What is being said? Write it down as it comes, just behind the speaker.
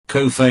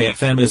Kofe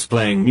FM is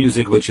playing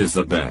music which is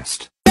the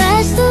best.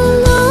 Bless the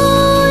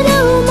Lord,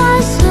 oh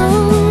my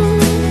soul,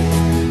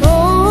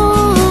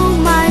 oh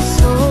my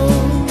soul,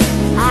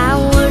 I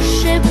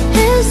worship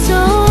His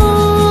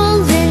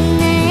holy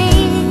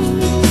name.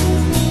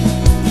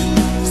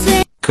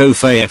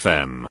 Kofe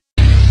FM.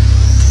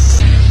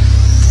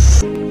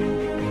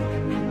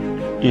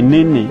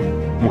 Inini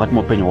mukati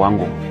mupenyu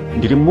wangu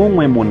ndiri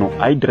mumwe munhu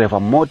aidhiraivha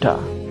mota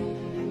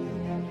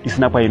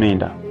isina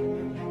kwainoenda.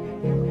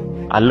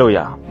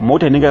 Haleluya.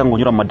 Mota inenge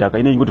yakangonyura madhaka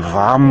inenge kuti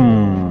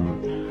vam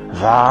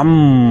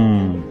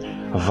vam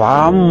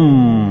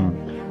vam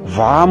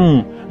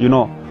vam, you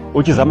know,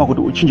 uchizama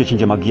kuti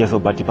uchinje magiyaso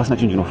but pasina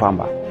chinhu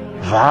chinofamba.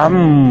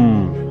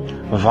 Vam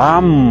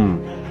vam,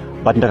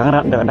 but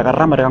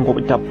ndakaramba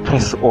ndakangoita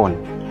press on,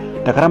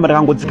 ndakaramba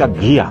ndakangodzika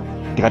gear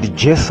ndikati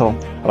Jesu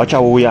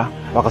vachauya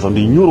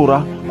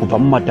vakazondinyurura kubva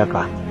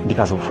mumadhaka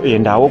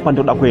ndikazoendawo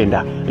kwandoda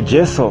kuenda.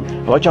 Jesu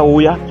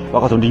vachauya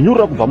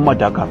vakazondinyurura kubva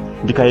mumadhaka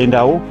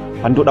ndikaendawo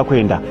pandoda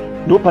kuenda.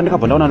 Ndo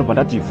pandikabva ndaona ndo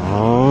pandati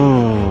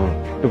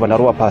ndobva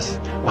ndarowa pasi.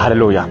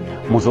 Haleluya.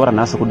 Muzuva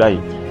ranhasi kudai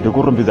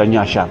ndikurumbidza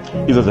nyasha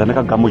idzo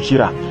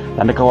dzandakagamuchira,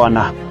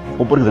 dzandakawana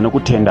kuburikidza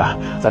nekutenda,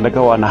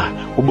 dzandakawana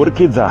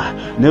kuburikidza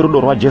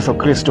nerudo rwaJesu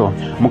Kristu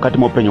mukati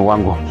muupenyu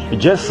wangu.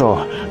 Jesu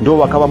ndo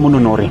wakava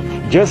mununuri,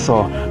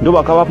 Jesu ndo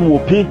wakava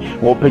mupi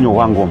waupenyu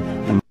wangu.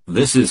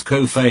 This is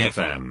Kofe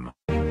FM.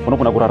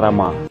 Unokona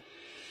kurarama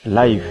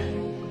live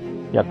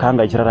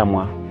yakanga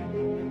ichiraramwa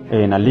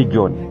na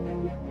Legion,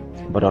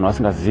 but vanhu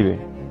vasingazive.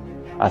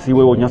 Asi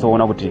iwewe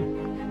unyatsoona kuti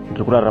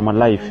ndiri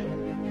kurarama live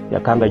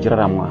yakanga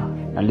ichiraramwa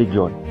na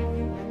Legion.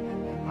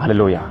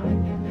 Haleluya.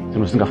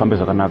 Zvinhu zvisingafambe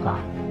zvakanaka,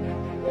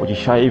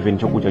 uchishaya even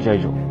chokudya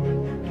chaicho,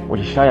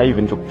 uchishaya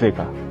even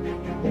chokupfeka.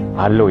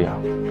 Haleluya.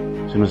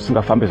 Zvinhu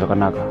zvisingafambe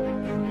zvakanaka,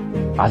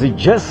 asi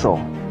Jesu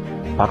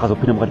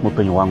paakazopinda mukati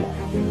muupenyu wangu.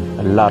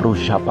 La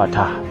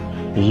rushapata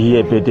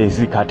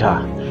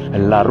yebedezikata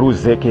la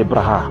ruzeke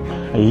braha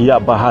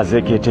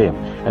yabahazekete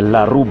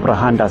la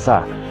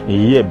rubrahandasa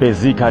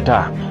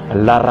yebezikata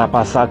la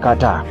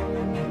rapasakata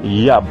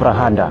ya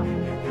brahanda.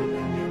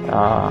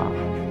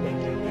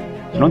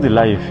 Chinonzi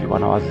life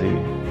vana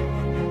vazivi.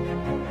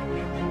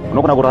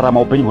 Unokona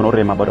kurarama upenyu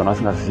hunorema but vanhu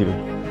vasingazivi.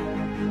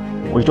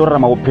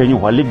 Uchitorarama upenyu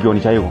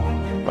hwaLegion chaihwo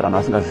but vanhu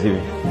vasingazivi.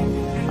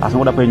 Asi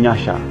nokuda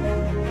kwenyasha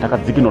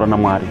takadzikinura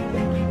naMwari,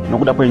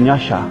 nokuda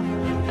kwenyasha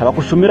tava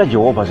kushumira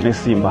Jehovha zvine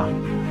simba,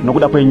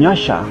 nokuda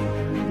kwenyasha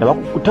ndava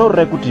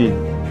kutaurirai kuti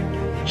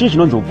chii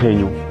chinonzi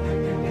upenyu,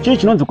 chii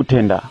chinonzi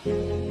kutenda.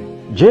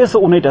 Jesu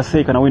unoita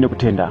sei kana uine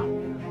kutenda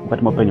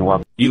mukati muupenyu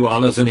wako. You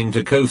are listening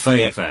to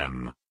Kofe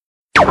FM.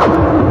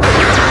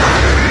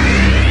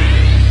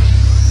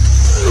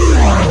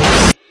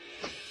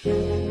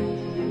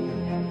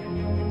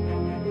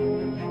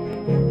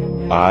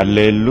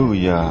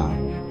 Haleluya.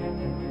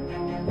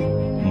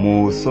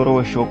 Musoro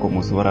weshoko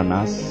muzuva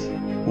ranhasi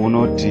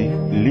unoti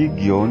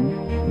Legion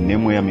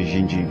nemweya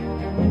mizhinji.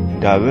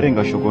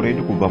 Ndaverenga shoko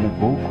redu kubva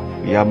mubhuku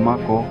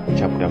yaMarko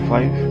chapter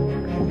 5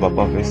 kubva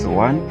paverse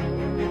 1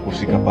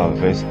 kusvika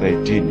paverse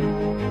 13.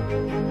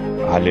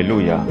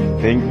 Hallelujah.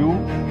 Thank you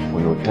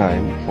for your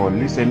time for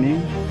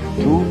listening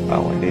to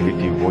our daily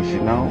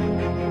devotional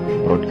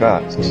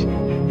broadcast.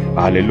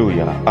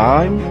 Hallelujah.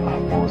 I'm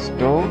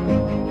Apostle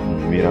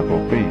Miracle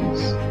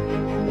Prince.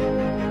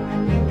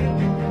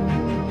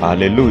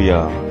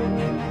 Hallelujah.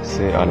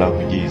 Say I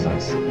love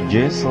Jesus.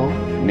 Jesu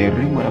ni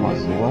rimwe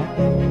ramazuva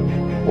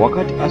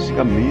wakati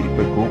asvika mhiri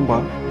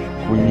kwegomba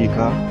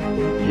kunyika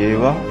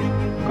yeva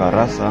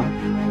Garasa.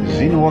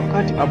 Zvino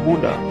wakati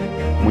abuda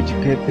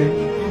muchikepe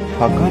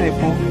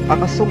pakarepo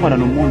akasongana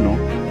nomunhu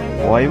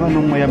waiva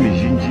nomweya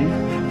mizhinji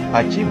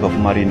achibva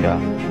kumarinda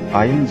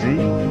ainzi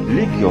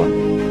Legion.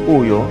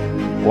 Uyo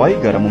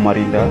waigara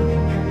mumarinda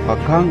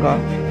pakanga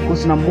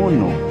kusina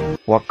munhu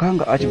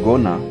wakanga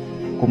achigona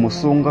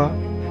kumusunga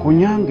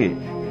kunyange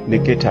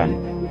neketani.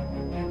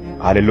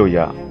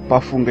 Haleluya.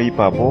 Pafunge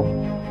ipapo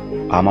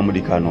hama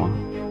mudikanwa.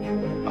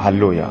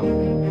 Haleluya.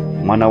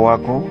 Mwana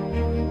wako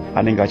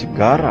anenge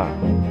achigara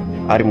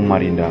ari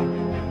mumarinda.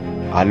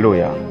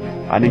 Haleluya.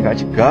 Anenge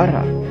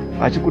achigara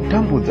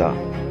achikutambudza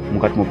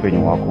mukati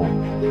muupenyu wako.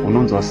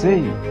 Unonzwa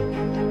sei?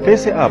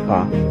 Pese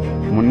apa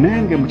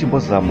munenge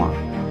muchimbozama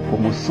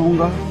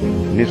kumusunga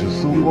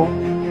nezvisungo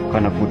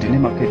kana kuti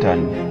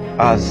nemaketani,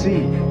 asi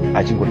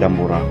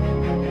achingodambura.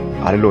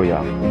 Haleluya.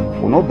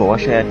 Unobva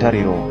washaya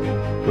tariro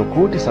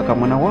yokuti saka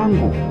mwana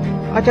wangu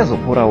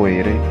achazoporawo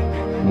here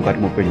mukati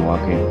muupenyu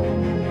wake.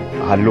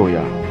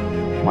 Haleluya.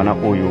 Mwana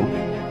uyu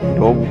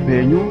ndo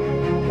upenyu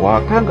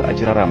hwaakanga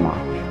achirarama.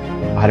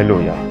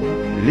 Haleluya.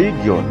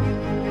 Legion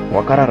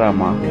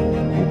wakararama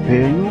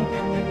upenyu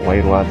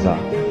hwairwadza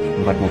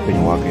mukati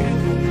muupenyu wake.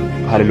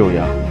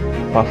 Haleluya.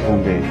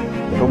 Pafunge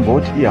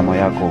tomboti ihama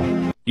yako.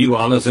 You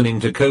are listening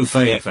to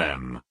Kofe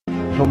FM.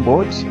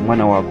 Tomboti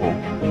mwana wako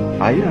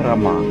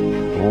airarama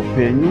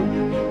upenyu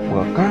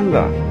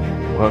hwakanga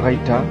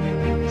hwakaita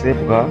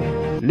sebwa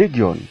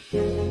Legion.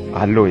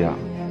 Haleluya.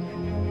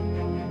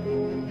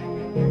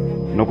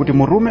 Nokuti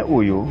murume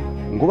uyu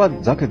nguva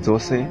dzake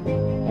dzose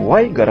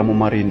waigara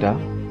mumarinda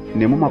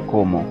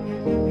nemumakomo.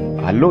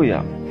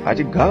 Haleluya,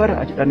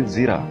 achigara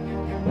achidanidzira,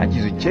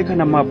 achizicheka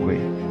namabwe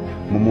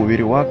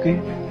mumuviri wake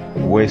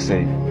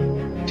wese.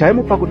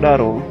 Chaimo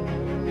pakudaro,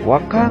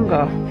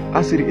 wakanga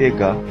asiri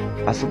ega,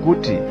 asi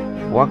kuti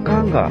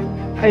wakanga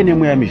aine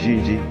mweya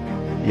mizhinji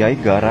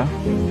yaigara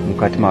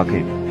mukati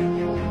make.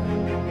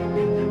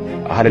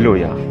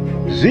 Haleluya.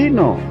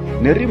 Zvino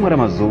nerimwe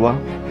ramazuva,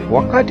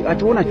 wakati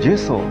achiona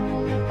Jesu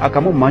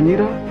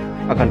akamumhanyira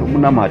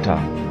akandomunamata,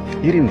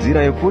 iri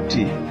nzira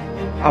yekuti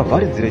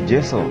avharidzire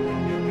Jesu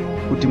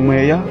kuti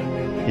mweya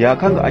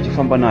yaakanga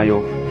achifamba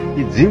nayo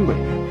idzingwe.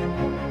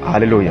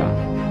 Haleluya.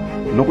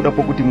 Nokuda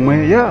pokuti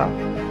mweya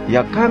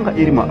yakanga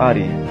iri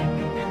maari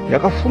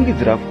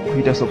yakafungidzira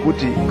kuita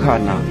sokuti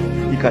kana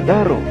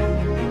ikadaro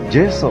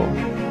Jesu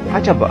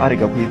achabva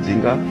arega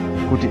kuidzinga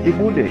kuti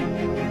ibude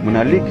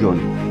muna legion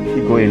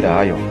igoenda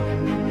hayo.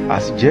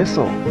 Asi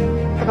Jesu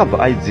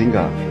akabva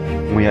aidzinga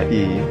mweya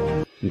iyi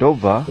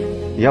ndobva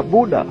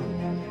yabuda.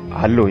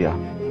 Haleluya.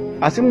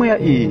 Asi mweya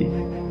iyi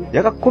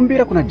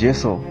yakakumbira kuna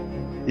Jesu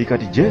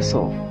ikati,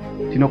 Jesu,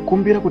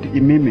 tinokumbira kuti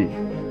imimi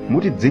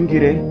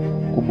mutidzingire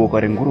kuboka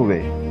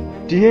renguruve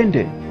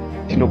tiende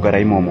tindogara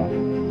imomo.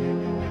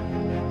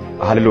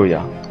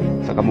 Haleluya.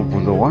 Saka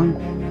mubvunzo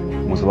wangu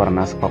muzuva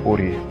ranhasi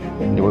pauri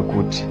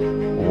ndewekuti,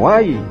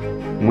 why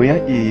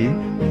mweya iyi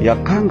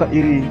yakanga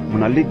iri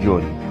muna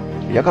legion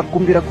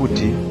yakakumbira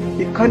kuti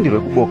ikandirwe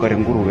kuboka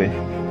renguruve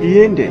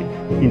iende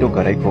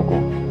indogara ikoko?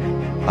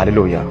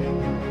 Haleluya.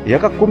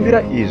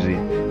 Yakakumbira izvi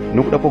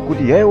nokuda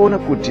pokuti yaiona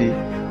kuti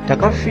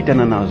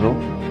takafitana nazo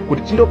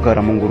kuti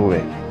tindogara munguruve.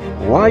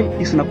 Why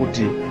isina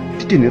kuti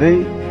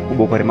titinhirei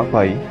kuboka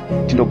remakwai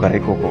tindogara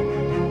ikoko?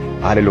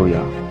 Haleluya.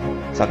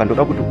 Saka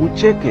ndoda kuti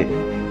ucheke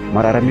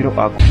mararamiro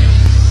ako.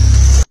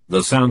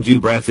 The sound you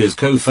breath is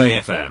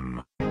Kofe FM.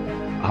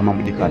 Hama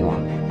mudikanwa,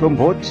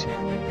 tomboti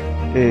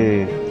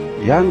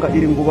yanga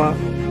iri nguva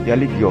ya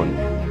legion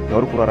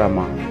yauri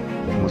kurarama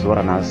muzuva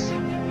ranhasi.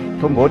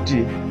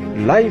 Tomboti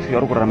life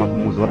yauri kurarama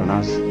muzuva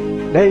ranhasi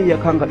dai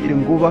yakanga iri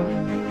nguva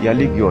ya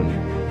legion.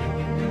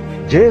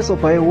 Jesu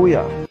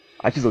paiuya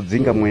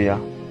achizodzinga mweya,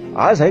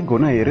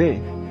 haazaigona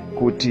here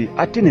kuti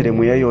atinhere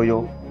mweya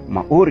iyoyo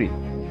mauri,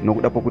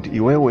 nokuda pokuti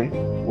iwewe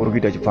uri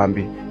kuita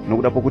chipfambi,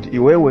 nokuda pokuti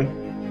iwewe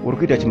uri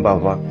kuita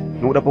chimbavha,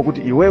 nokuda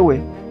pokuti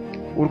iwewe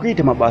uri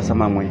kuita mabasa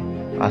mamwe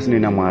asina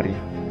naMwari.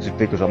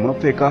 Zvipfeko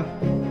zvamunopfeka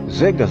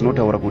zvega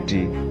zvinotaura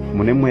kuti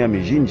mune mweya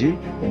mizhinji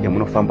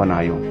yamunofamba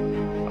nayo.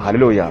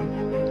 Haleluya.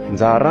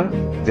 Nzara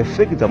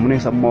dzefeki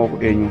dzamunoisa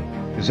mumaoko enyu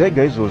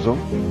zvega izvozvo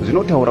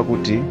zvinotaura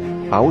kuti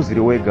hauziri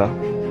wega,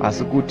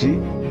 asi kuti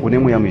une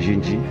mweya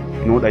mizhinji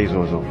inoda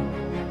izvozvo.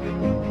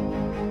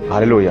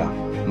 Haleluya.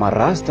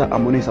 Marasta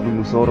amunoisa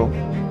mumusoro,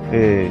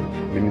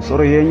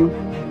 mimisoro yenyu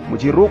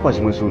muchirukwa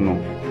zvimwe zvinhu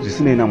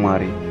zvisinei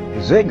naMwari,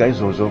 zvega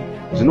izvozvo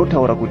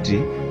zvinotaura kuti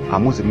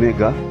hamuzi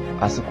mega,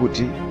 asi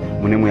kuti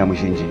mune mweya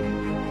muzhinji.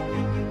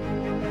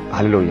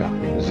 Haleluya.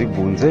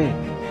 Zvibvunze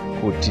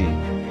kuti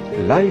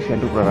life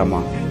yandiri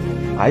kurarama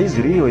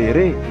haiziri iyo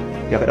here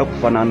yakada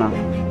kufanana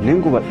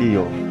nenguva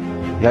iyo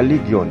ya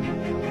legion.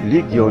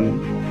 Legion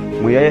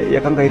mweya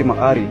yakanga iri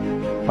maari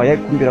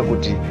payaikumbira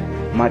kuti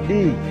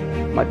madii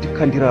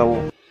matikandirawo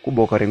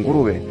kuboka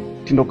renguruve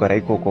tindogara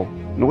ikoko,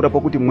 nokuda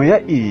pokuti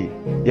mweya iyi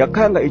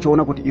yakanga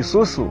ichiona kuti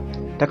isusu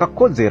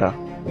takakodzera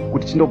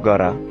kuti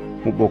tindogara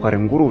muboka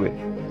renguruve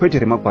kwete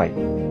remakwai.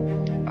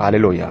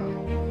 Haleluya.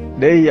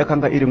 Dei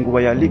yakanga iri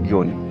nguva ya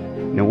legion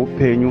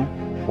neupenyu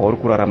hwauri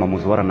kurarama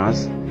muzuva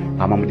ranhasi.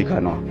 Hama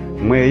mudikanwa,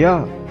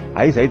 mweya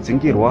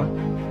haizaidzingirwa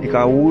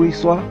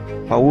ikauyiswa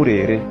pauri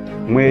here?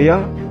 Mweya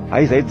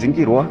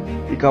haizaidzingirwa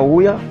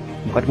ikauya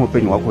mukati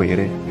muupenyu hwako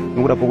here?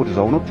 Nokuda pokuti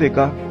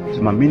zvaunopfeka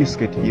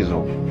zvimaminisketi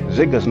izvo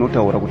zvega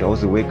zvinotaura kuti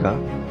hauzi wega,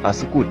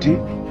 asi kuti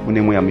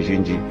une mweya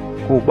mizhinji.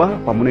 Kuba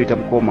pamunoita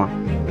mukoma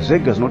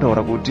zvega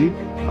zvinotaura kuti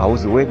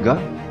hauzi wega,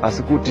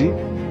 asi kuti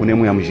une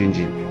mweya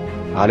mizhinji.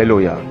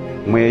 Haleluya.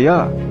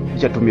 Mweya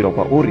ichatumirwa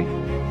kwauri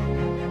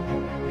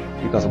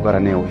ikazogara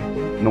newe,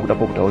 nokuda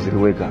pokuti hauziri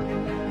wega.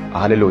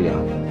 Haleluya.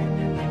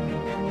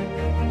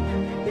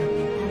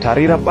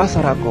 Tarira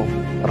basa rako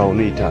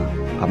raunoita,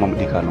 hama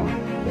mudikanwa.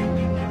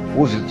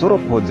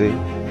 Uzvidzoropodze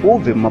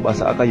ubve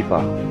mumabasa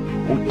akaipa,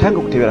 utange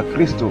kutevera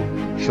Kristu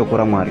shoko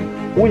raMwari,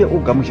 uye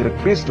ugamuchire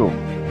Kristu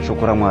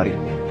shoko raMwari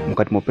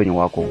mukati muupenyu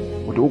hwako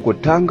kuti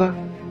ugotanga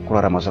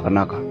kurarama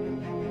zvakanaka.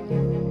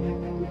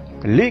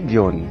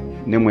 Legion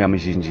nemweya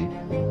mizhinji.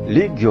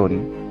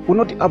 Legion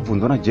unoti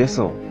abvunzwa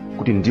naJesu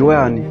kuti ndiwe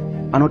ani,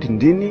 anoti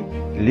ndini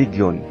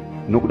legion,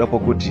 nokuda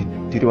pokuti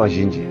tiri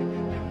vazhinji.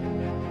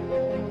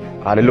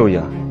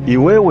 Haleluya.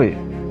 Iwewe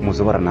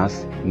muzuva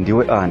ranhasi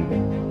ndiwe ani?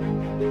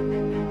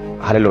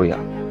 Haleluya.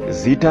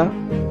 Zita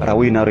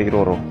rauinaro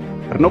iroro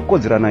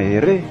rinokodzerana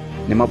here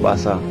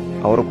nemabasa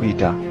auri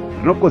kuita?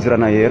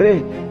 Rinokodzerana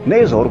here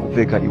nezvauri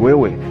kupfeka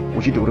iwewe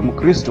uchiti uri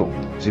muKristu?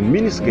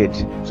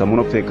 Zviminisketi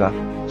zvamunopfeka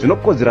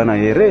zvinokodzerana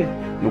here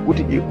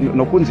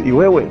nokunzi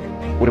iwewe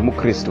uri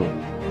muKristu?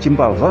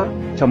 Chimbavha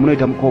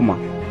chamunoita mukoma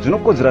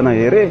zvinokodzerana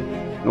here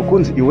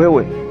nokunzi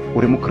iwewe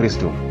uri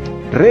muKristu?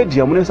 Dread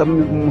yamunoisa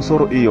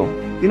mumusoro iyo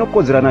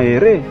inokodzerana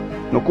here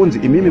nokunzi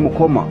imimi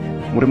mukoma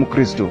muri mu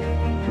Kristo,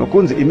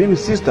 nokunzi imimi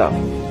sister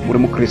muri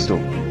mu Kristo.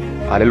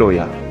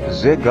 Haleluya.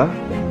 Zega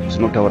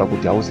zinotaura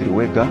kuti hausiri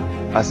wega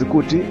asi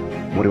kuti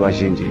muri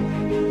vazhinji.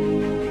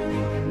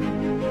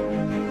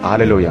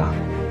 Haleluya.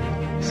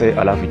 Say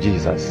I love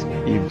Jesus.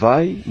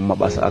 Ivai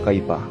mumabasa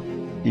akaipa,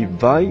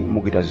 ivai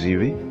mugita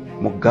zvivi,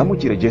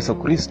 mugamuchire Jesu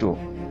Kristo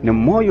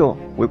nemoyo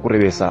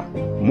wekurevesa,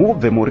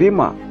 mubve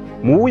murima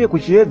muuye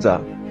kuchiedza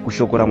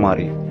kushoko ra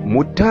Mwari,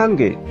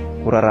 mutange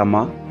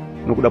kurarama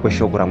nokuda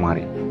kweshoko ra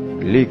Mwari.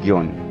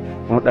 Legion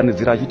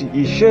unodanidzira achiti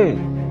Ishe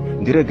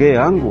ndiregei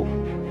hangu,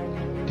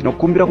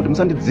 tinokumbira kuti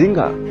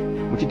musandidzinga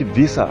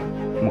muchitibvisa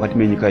mukati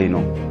menyika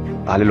ino.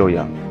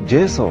 Haleluya.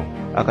 Jesu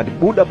akati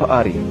buda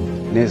paari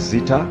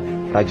nezita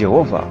ra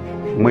Jehovha,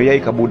 mweya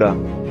ikabuda,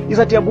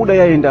 isati yabuda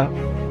yaenda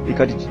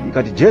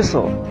ikati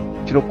Jesu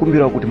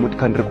tinokumbira kuti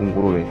mutikandire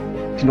kunguruve,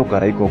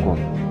 tinogara ikoko.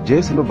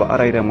 Jesu ndobva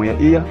arayira mweya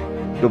iya,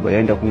 ndobva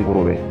yaenda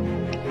kunguruve.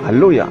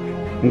 Haleluya.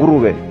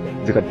 Nguruve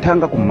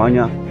dzikatanga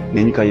kumhanya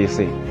nenyika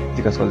yese,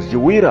 dzikasvika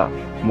zichiwira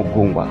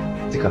mugungwa,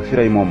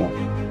 dzikafira imomo.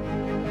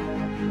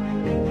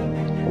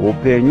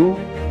 Upenyu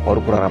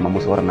hwari kurarama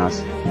musi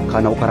waranhasi,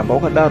 kana ukaramba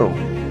wakadaro,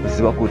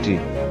 ziva kuti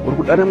uri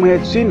kudana mweya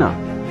tsvina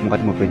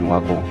mukati mupenyu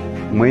wako.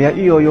 Mweya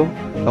iyoyo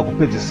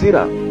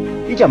pakupedzisira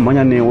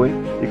ichamhanya newe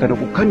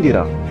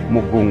ikanokukandira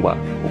mugungwa,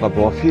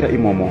 ukabva wafira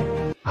imomo.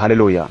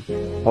 Haleluya.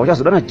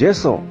 Pauchazodana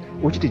Jesu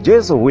uchiti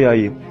Jesu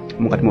huyai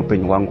mukati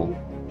mupenyu wangu,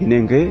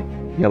 inenge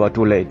yava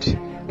too late.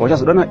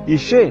 Pauchazodana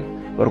Ishe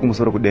vari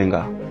kumusoro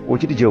kudenga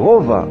uchiti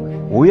Jehovha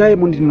huyai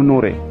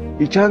mundinunure,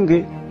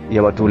 ichange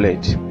yava too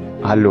late.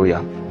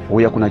 Haleluya.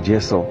 Huya kuna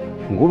Jesu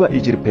nguva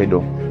ichiri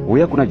pedo,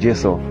 huya kuna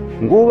Jesu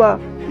nguva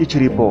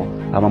ichiripo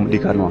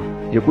amamudikanwa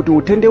yekuti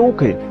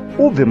utendeuke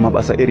ubve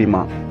mumabasa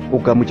erima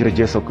ugamuchire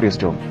Jesu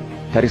Kristo.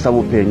 Tarisa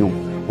upenyu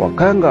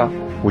wakanga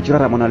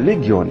uchirarama na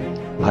Legion.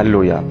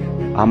 Haleluya.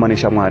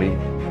 Amanesha Mwari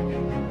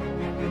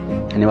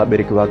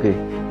nevabereki vake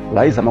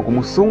vaizama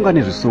kumusunga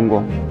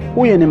nezvisungo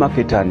uye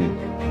nemaketani,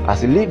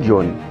 asi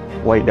Legion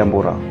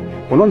waidambura.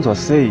 Unonzwa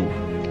sei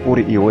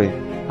uri iwe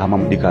hama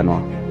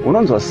mudikanwa?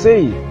 Unonzwa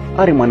sei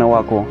ari mwana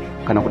wako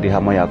kana kuti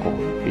hama yako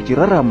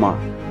ichirarama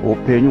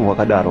upenyu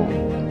hwakadaro,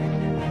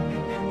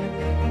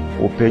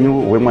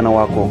 upenyu hwemwana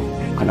wako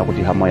kana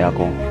kuti hama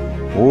yako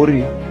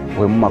uri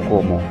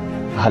hwemumakomo?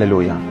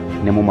 Haleluya.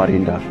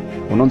 Nemumarinda.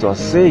 Unonzwa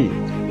sei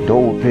ndo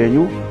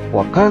upenyu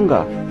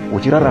wakanga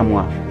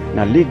uchiraramwa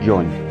na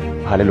Legion?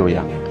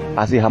 Haleluya.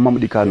 Asi hama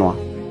mudikanwa,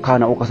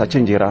 kana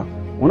ukasachenjera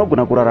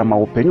unogona kurarama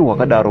upenyu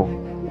hwakadaro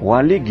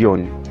wa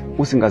Legion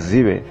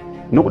usingazive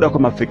nokuda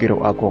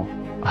kwemapfekero ako.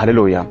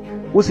 Haleluya.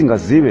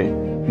 Usingazive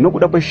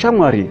nokuda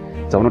kweshamwari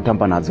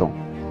dzaunotamba nadzo.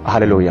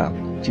 Haleluya.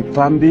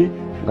 Chipfambi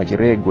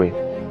ngachiregwe,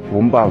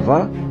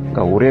 umbavha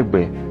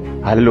ngahuregwe.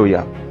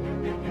 Haleluya.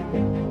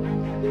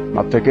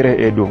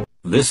 Mapfekere edu.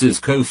 This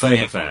is Kofe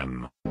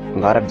FM.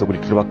 Ngaratidze kuti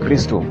tiri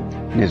vaKristu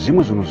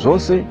nezvimwe zvinhu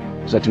zvose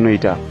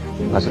zvatinoita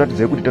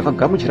ngazviratidze kuti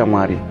takagamuchira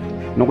Mwari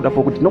nokuda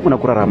pokuti tinogona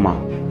kurarama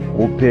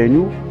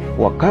upenyu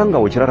wakanga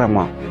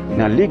uchiraramwa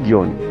na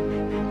Legion,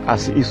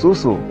 asi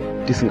isusu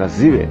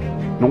tisingazive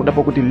nokuda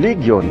pokuti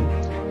Legion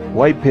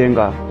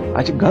waipenga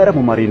achigara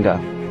mumarinda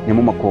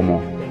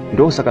nemumakomo.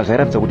 Ndosaka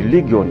zvairatidza kuti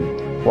Legion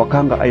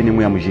wakanga aine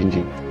mweya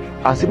muzhinji,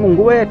 asi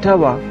munguva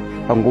yatava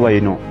panguva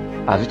ino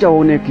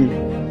hazvichaoneki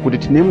kuti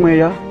tine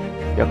mweya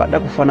yakada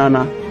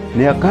kufanana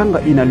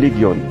neyakanga ina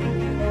Legion.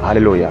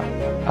 Haleluya.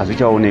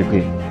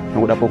 Hazvichaoneki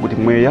nokuda pokuti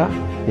mweya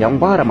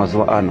yangwara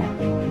mazuva ano.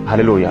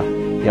 Haleluya.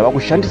 Yava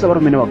kushandisa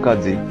varume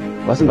nevakadzi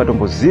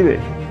vasingatombozive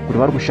kuti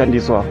vari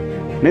kushandiswa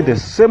the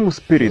same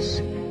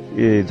spirits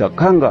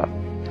dzakanga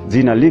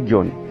dzina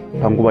Legion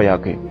panguva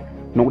yake,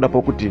 nokuda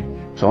pokuti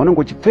zvaunenge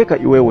uchipfeka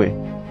iwewe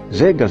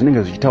zvega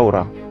zvinenge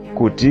zvichitaura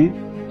kuti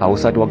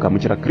hausati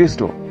wagamuchira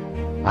Kristu.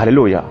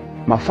 Haleluya.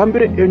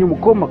 Mafambire enyu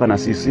mukoma kana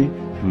sisi,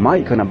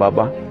 mai kana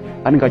baba,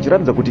 anenge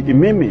achiratidza kuti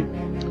imimi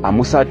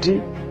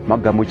hamusati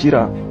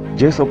magamuchira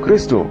Jesu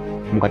Kristu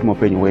mukati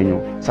mupenyu wenyu.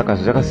 Saka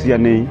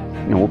zvakasiyanei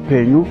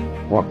neupenyu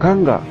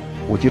wakanga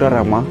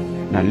uchiraramwa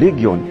na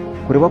Legion,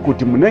 kureva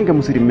kuti munenge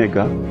musiri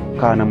mega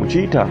kana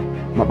muchiita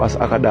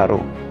mabasa akadaro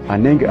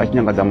anenge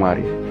achinyangadza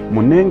Mwari,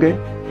 munenge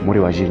muri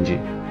vazhinji.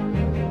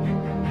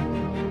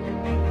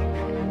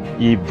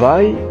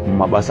 Ibvai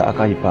mumabasa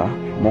akaipa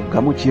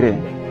mugamuchire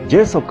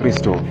Jesu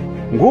Kristu.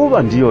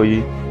 Nguva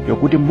ndiyoyi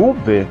yokuti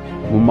mubve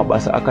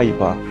mumabasa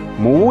akaipa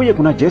muuye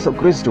kuna Jesu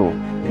Kristu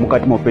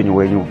mukati mupenyu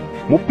wenyu.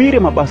 Mupire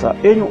mabasa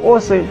enyu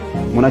ose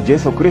muna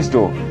Jesu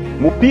Kristu,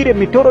 mupire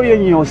mitoro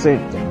yenyu yose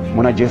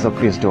muna Jesu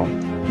Kristu,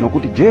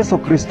 nokuti Jesu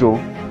Kristu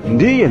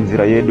ndiye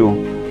nzira yedu,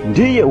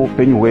 ndiye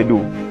upenyu wedu.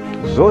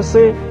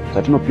 Zose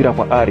zatinopira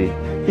kwa ari,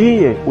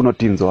 iye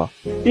unotinzwa,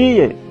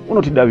 iye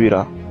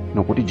unotidavira,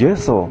 nokuti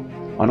Jesu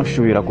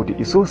anoshuwira kuti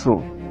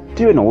isusu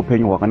tive na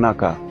upenyu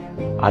wakanaka.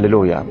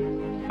 Haleluya.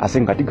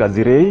 Asi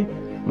ngatigadzirei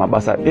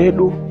mabasa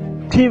edu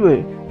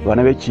tive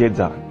vana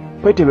vechiedza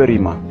kwete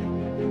verima.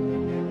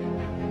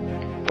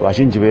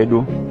 Vazhinji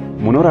vedu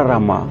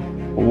munorarama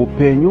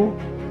upenyu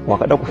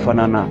wakada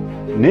kufanana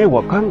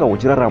nehwakanga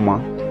uchiraramwa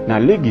na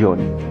Legion,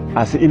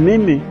 asi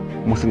imimi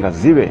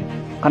musingazive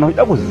kana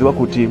uchida kuziva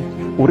kuti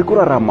uri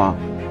kurarama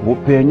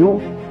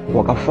upenyu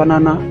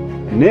wakafanana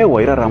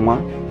newairaramwa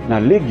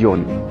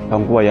naLegion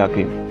panguva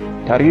yake.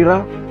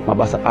 Tarira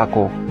mabasa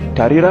ako,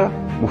 tarira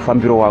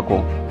mufambiro wako,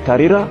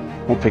 tarira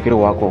mupfekero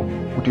wako,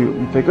 kuti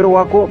mupfekero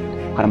wako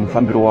kana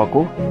mufambiro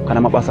wako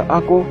kana mabasa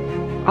ako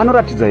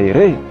anoratidza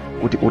here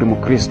kuti uri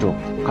muKristo.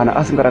 Kana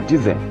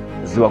asingaratidze,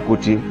 ziva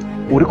kuti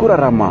uri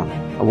kurarama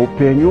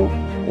upenyu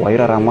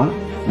wairaramwa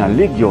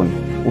naLegion,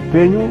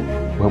 upenyu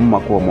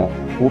hwemumakomo,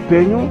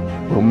 upenyu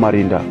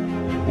hwemumarinda.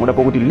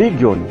 Mudapo kuti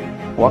Legion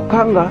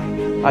wakanga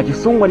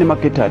achisungwa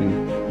nemaketani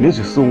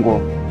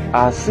nezvisungo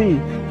asi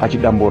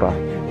achidambura.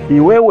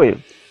 Iwewe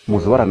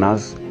muzuva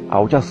ranhasi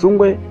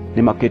hauchasungwe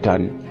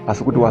nemaketani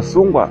asi kuti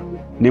wasungwa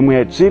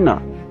nemweya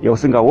tsvina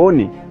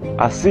yausingaoni,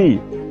 asi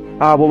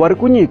avo vari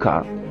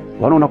kunyika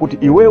vanoona kuti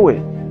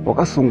iwewe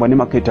wakasungwa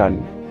nemaketani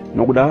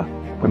nokuda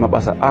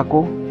kwemabasa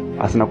ako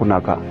asina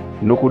kunaka,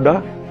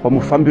 nokuda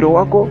kwamufambiro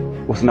wako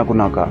usina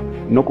kunaka,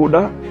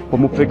 nokuda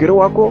kwamupfekero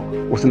wako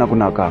usina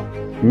kunaka.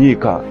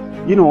 Nyika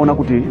inoona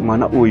kuti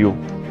mwana uyu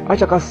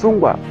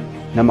achakasungwa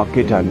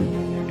namaketani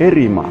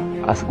erima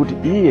asi kuti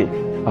iye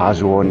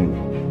haazvioni.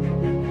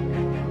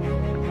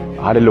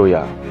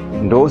 Haleluya.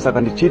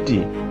 Ndosaka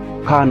ndichiti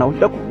kana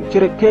uchida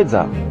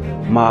kucherekedza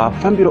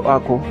mafambiro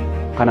ako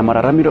kana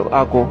mararamiro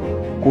ako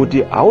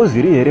kuti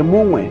hauziri here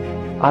mumwe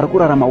ari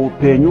kurarama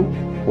upenyu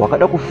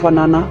wakada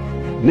kufanana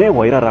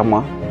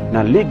newairaramwa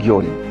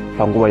naLegion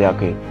panguva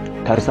yake,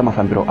 tarisa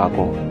mafambiro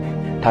ako,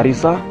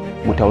 tarisa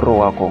mutauriro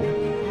wako,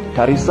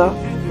 tarisa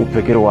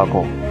mupfekero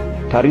wako,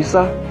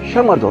 tarisa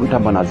shamwari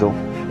dzaunotamba nadzo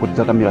kuti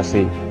dzakamira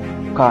sei.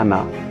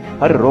 Kana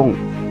pari wrong,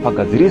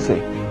 pagadzirise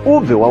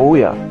ubve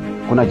wauya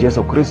kuna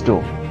Jesu Kristu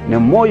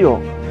nemoyo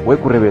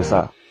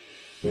wekurevesa.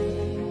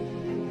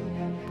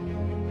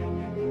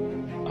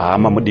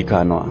 Hama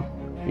mudikanwa,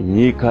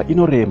 nyika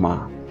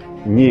inorema,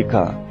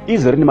 nyika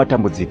izere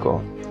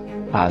nematambudziko,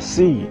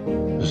 asi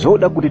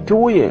zvoda kuti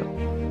tiuye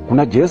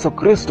kuna Jesu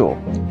Kristu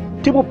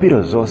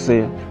timupire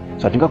zvose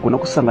zvatingagona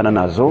kusangana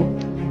nazo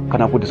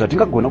kana kuti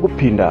zvatingagona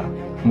kupinda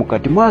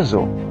mukati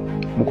mazvo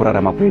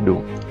mukurarama kwedu.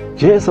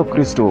 Jesu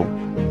Kristu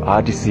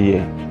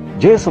haatisiye.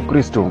 Jesu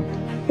Kristu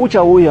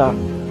uchauya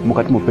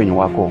mukati mupenyu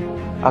wako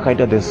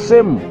akaita the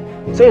same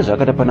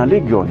sezvakaita pana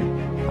Legion,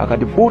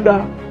 akati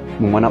buda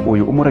mumwana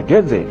uyu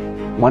umuregedze,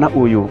 mwana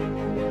uyu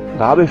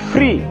ngaave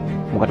free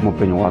mukati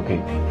mupenyu wake.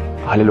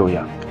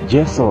 Haleluya.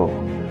 Jesu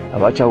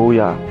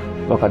vachauya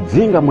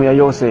vakadzinga mweya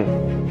yose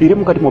iri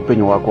mukati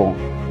mupenyu wako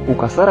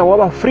ukasara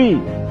wava free.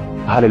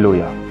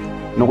 Haleluya.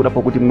 Nokuda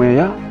pokuti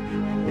mweya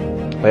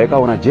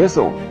payakaona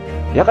Jesu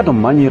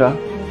yakatomhanyira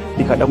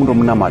ikada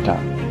kundomunamata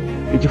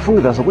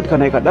ichifungidza sokuti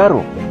kana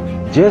ikadaro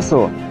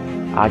Jesu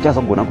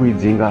haachazogona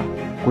kuidzinga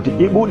kuti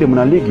ibude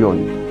muna Legion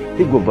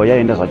igobva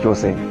yaenda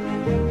zvachose.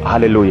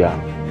 Haleluya.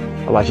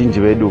 Vazhinji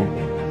vedu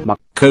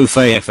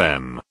Kofe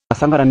FM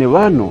makasangana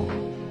nevanhu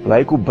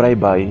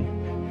vaikubhiraibai,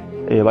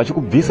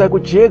 vachikubvisai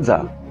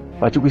kuchiedza,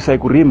 vachikuisai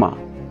kurima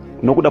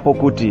nokuda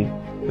pokuti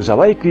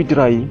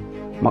zvavaikuitirai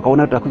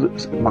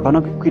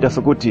makaona kuita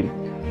sokuti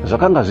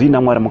zvakanga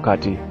zvina Mwari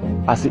mukati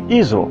asi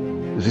izvo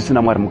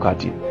zvisina Mwari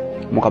mukati.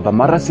 Mukabva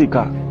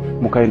marasika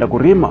mukaenda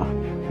kurima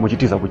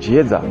muchitiza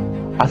kuchiedza,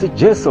 asi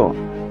Jesu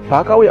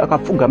paakauya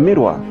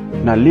akapfugamirwa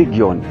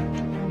naLegion,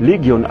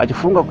 Legion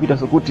achifunga kuita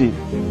sokuti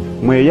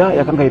mweya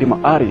yakanga iri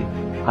maari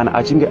kana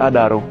achinge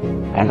adaro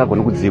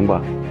haingagoni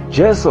kudzingwa.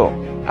 Jesu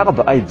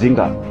akabva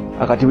aidzinga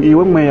akati,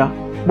 iwe mweya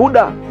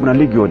buda muna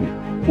Legion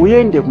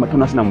uende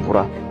kumatuna asina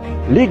mvura.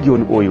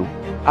 Legion uyu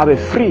ave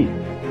free,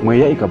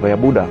 mweya ikabva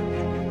yabuda.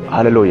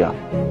 Haleluya.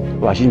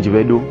 Vazhinji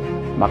vedu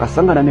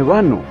makasangana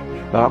nevanhu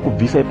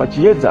vakakubvisai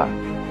pachiedza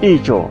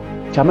icho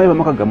chamaiva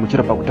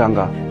makagamuchira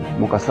pakutanga,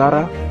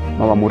 mukasara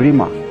mava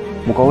murima,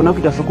 mukaona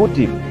kuita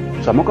sokuti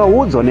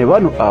zvamakaudzwa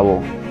nevanhu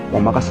avo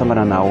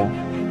vamakasangana navo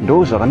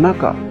ndo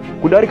zvakanaka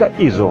kudarika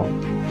izvo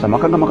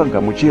zvamakanga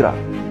makagamuchira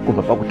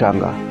kubva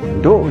pakutanga,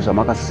 ndo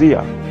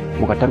zvamakasiya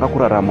mukatanga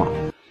kurarama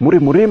muri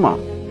murima.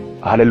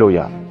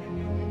 Haleluya.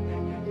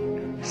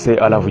 Say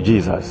I love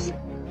Jesus.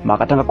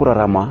 Makatanga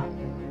kurarama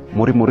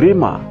muri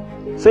murima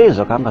sei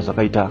zvakanga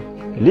zvakaita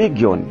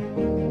Legion.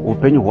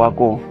 Upenyu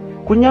hwako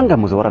kunyanga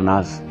muzuva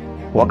ranhasi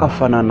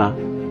hwakafanana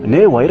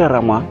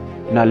nehwairaramwa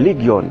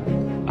naLegion,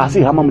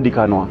 asi hama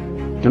mudikanwa,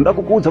 tinoda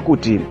kukuudza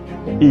kuti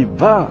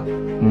ibva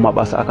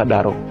mumabasa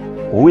akadaro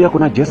uya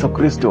kuna Jesu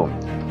Kristu.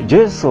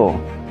 Jesu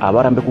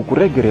havarambe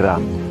kukuregerera,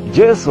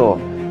 Jesu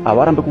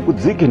havarambe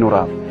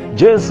kukudzikinura,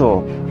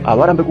 Jesu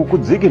havarambe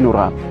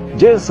kukudzikinura,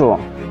 Jesu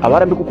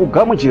havarambe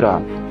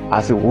kukugamuchira,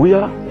 asi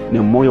uya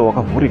nemoyo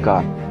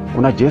wakavhurika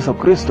kuna Jesu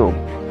Kristu.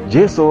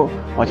 Jesu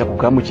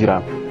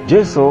vachakugamuchira,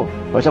 Jesu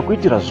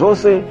vachakuitira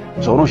zvose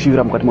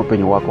zvaunoshivira mukati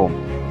mupenyu wako.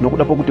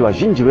 Nokuda pokuti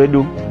vazhinji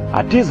vedu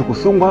hatizi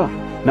kusungwa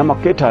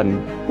namaketani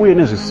uye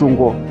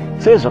nezvisungo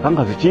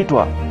sezvakanga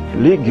zvichiitwa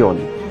Legion,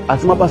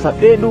 asi mabasa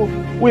edu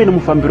uye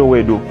nemufambiro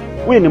wedu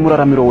uye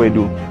nemuraramiro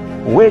wedu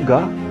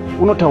wega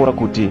unotaura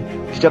kuti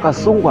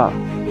tichakasungwa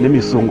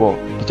nemisungo,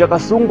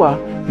 tichakasungwa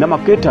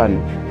namaketani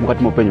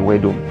mukati mupenyu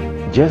wedu.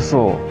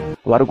 Jesu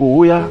vari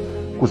kuuya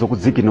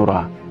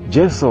kuzokudzikinura.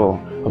 Jesu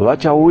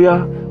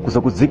vachauya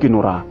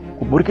kuzokudzikinura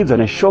kuburikidza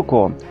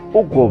neshoko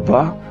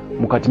ugobva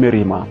mukati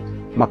merima.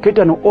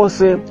 Maketani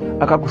ose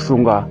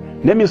akakusunga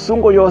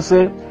nemisungo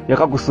yose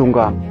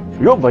yakakusunga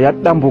yobva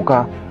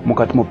yadambuka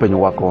mukati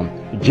mupenyu wako.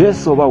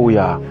 Jesu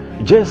vauya,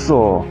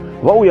 Jesu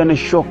vauya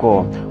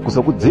neshoko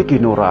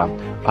kuzokudzikinura.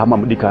 Ama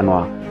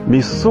mudikanwa,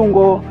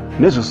 misungo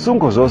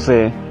nezvisungo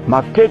zvose,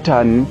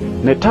 maketani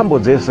netambo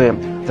dzese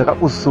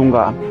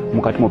dzakakusunga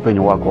mukati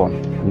mupenyu wako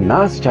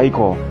nhasi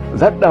chaiko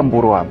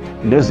zadamburwa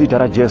nezita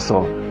ra Jesu.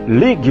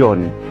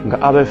 Legion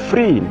ngaave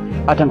free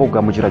atange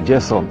kugamuchira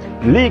Jesu.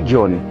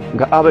 Legion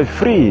ngaave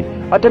free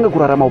atange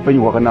kurarama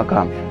upenyu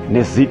hwakanaka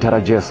nezita ra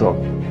Jesu.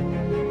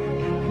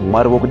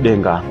 Mwari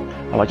wokudenga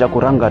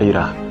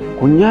vachakurangarira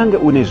kunyange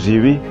une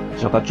zvivi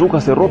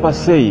zvakatsvuka seropa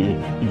sei.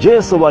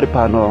 Jesu vari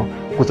pano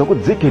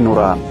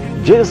kuzokudzikinura.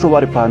 Jesu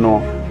vari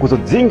pano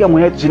kuzodzinga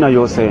mweya tsvina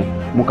yose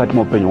mukati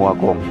mupenyu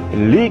wako.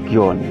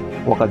 Legion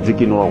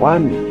wakadzikinurwa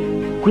wani.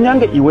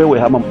 Kunyange iwewe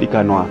hama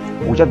mudikanwa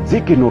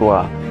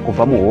uchadzikinurwa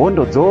kubva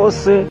muhondo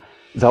dzose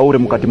dzauri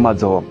mukati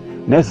madzo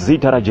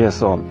nezita ra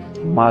Jesu.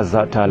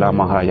 Mazatala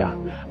mahaya.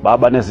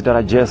 Baba, nezita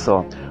ra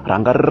Jesu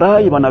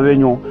rangarirai vana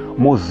venyu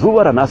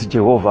muzuva ranhasi.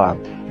 Jehovha,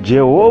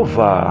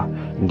 Jehovha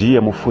ndiye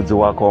mufudzi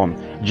wako.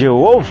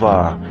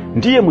 Jehovha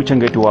ndiye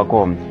muchengeti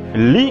wako.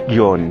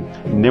 Legion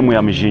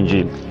nemweya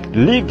mizhinji,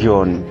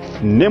 Legion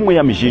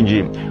nemweya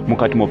mizhinji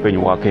mukati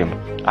mupenyu wake.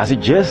 Asi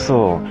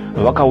Jesu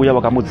vakauya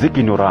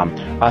vakamudzikinura.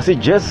 Asi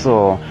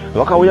Jesu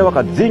vakauya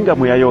vakadzinga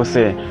mweya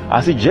yose.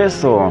 Asi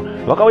Jesu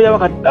vakauya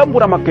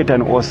vakadambura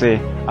maketani ose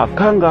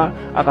akanga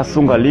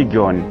akasunga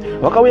Legion.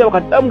 Vakauya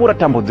vakadambura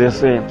tambo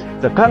dzese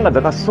dzakanga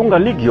dzakasunga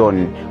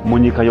Legion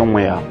munyika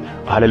yomweya.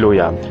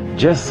 Haleluya.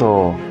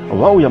 Jesu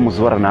vauya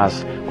muzuva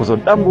ranhasi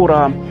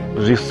kuzodambura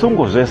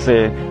zvisungo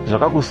zvese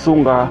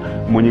zvakakusunga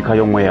munyika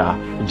yomweya.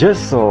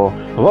 Jesu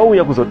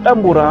vauya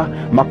kuzodambura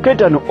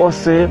maketani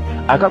ose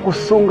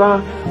akakusunga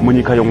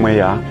munyika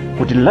yomweya,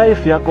 kuti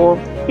life yako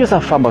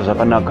isafamba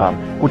zvakanaka,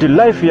 kuti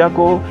life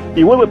yako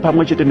iwewe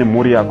pamwe chete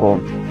nemhuri yako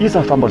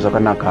isafamba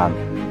zvakanaka.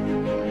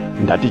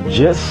 Ndati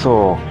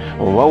Jesu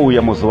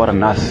vauya muzuva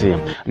ranhasi.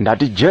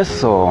 Ndati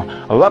Jesu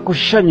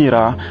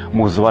vakushanyira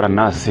muzuva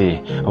ranhasi.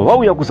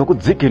 Vauya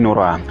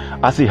kuzokudzikinura.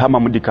 Asi hama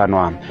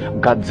mudikanwa,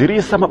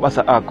 gadzirisa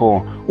mabasa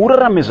ako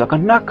urarame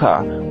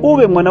zvakanaka,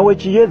 uve mwana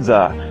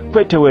wechiedza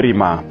kwete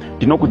werima.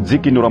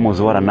 Ndinokudzikinura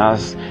muzuva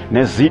ranhasi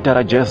nezita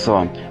ra Jesu.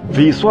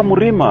 Bviswa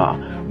murima,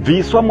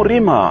 bviswa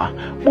murima,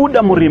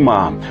 buda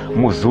murima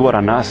muzuva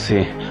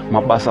ranhasi.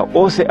 Mabasa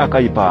ose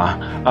akaipa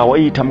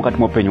awaita mukati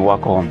mupenyu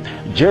wako,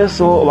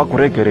 Jesu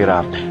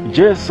vakuregerera.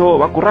 Jesu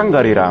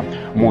vakurangarira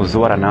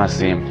muzuva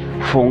ranhasi.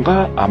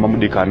 Funga hama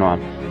mudikanwa,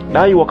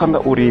 dai wakanga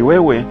uri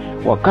iwewe,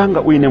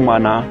 wakanga uine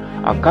mwana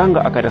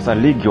akanga akaita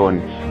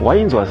saLegion,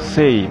 wainzwa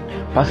sei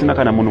pasina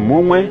kana munhu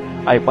mumwe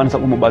aikwanisa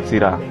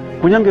kumubatsira.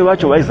 Kunyange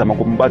vacho vaizama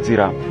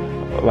kumubatsira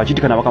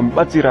vachiti kana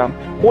vakamubatsira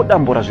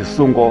odambura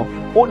zvisungo,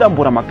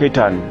 odambura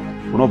maketani,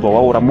 unobva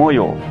waura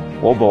moyo,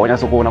 wobva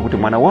wanyasa kuona kuti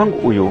mwana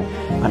wangu uyu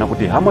kana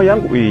kuti hama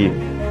yangu iyi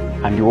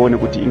handioni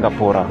kuti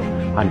ingapora,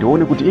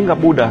 handioni kuti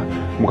ingabuda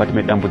mukati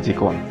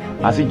medambudziko.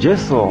 Asi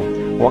Jesu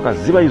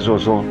wakaziva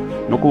izvozvo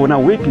nokuona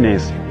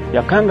weakness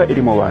yakanga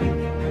iri muvanhu.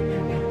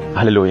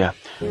 Haleluya.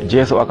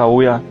 Jesu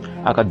akauya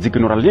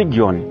akadzikinura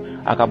Legion,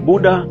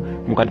 akabuda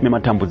mukati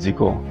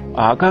mematambudziko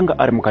akanga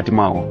ari mukati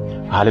mawo.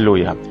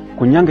 Haleluya.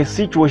 Kunyange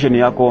situation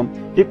yako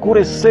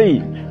ikure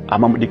sei,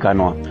 ama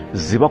mudikanwa,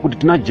 ziva kuti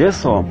tina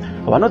Jesu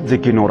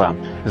vanodzikinura.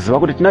 Ziva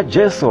kuti tina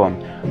Jesu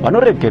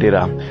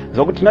vanoregerera.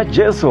 Ziva kuti tina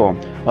Jesu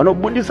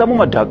vanobudisa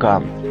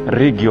mumadhaka.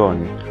 Legion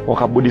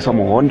wakabudiswa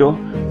muhondo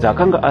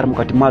dzakanga ari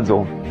mukati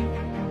madzo.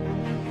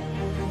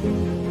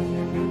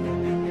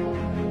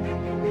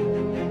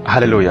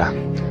 Haleluya.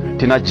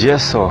 Tina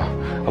Jesu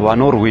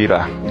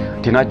vanorwira.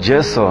 Tina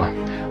Jesu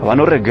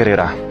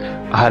vanoregerera.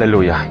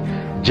 Haleluya.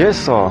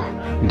 Jesu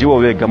ndiwo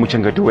vega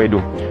muchengeti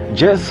wedu.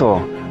 Jesu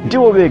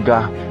ndiwo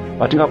vega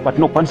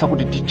patinokwanisa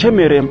kuti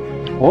tichemere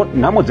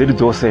nhamo dzedu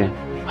dzose.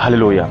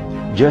 Haleluya.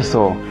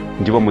 Jesu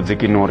ndiwo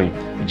mudzikinuri.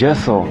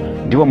 Jesu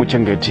ndiwo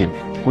muchengeti.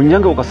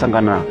 Kunyange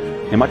ukasangana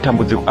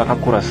nematambudziko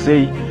akakura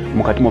sei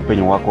mukati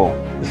mupenyu wako,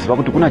 ziva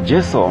kuti kuna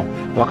Jesu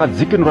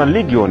vakadzikinura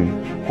Legion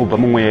kubva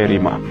mumweya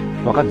yerima,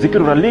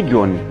 vakadzikinura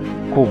Legion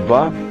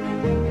kubva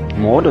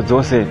muhondo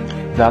dzose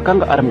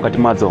dzaakanga ari mukati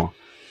madzo.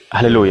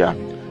 Haleluya.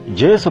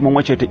 Jesu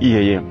mumwe chete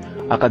iyeye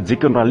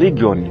akadzikinura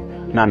Legion,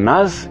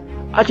 nanhasi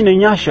achine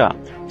nyasha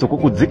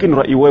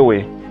dzokukudzikinura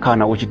iwewe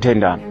kana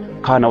uchitenda,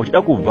 kana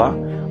uchida kubva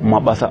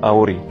mumabasa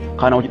auri,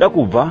 kana uchida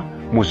kubva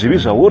muzvivi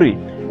zvauri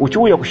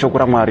uchiuya kushoko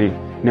raMwari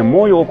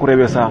nemoyo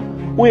wokurevesa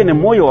uye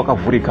nemoyo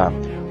wakavhurika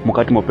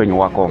mukati mupenyu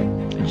wako.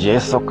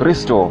 Jesu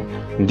Kristu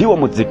ndiwo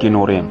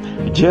mudzikinuri.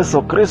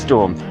 Jesu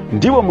Kristu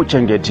ndiwo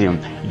muchengeti.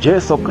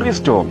 Jesu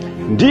Kristu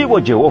ndiwo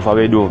Jehovha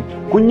wedu.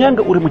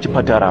 Kunyange uri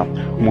muchipatara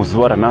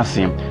muzuva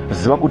ranhasi,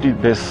 ziva kuti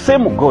the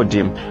same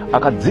God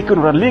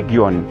akadzikinura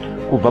Legion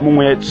kubva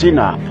mumweya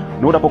tsvina,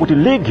 nokuda pokuti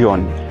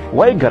Legion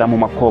waigara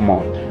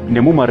mumakomo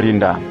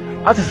nemumarinda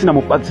asisina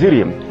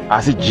mubatsiri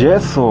asi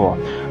Jesu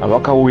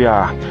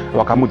vakauya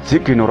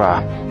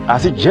vakamudzikinura,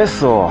 asi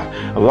Jesu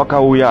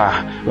vakauya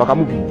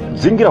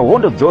vakamudzingira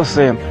hondo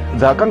dzose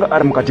dzakanga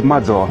ari mukati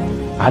madzo.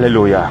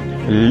 Haleluya.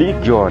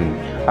 Legion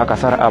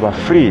akasara ava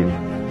free.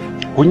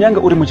 Kunyange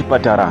uri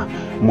muchipatara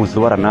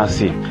muzuva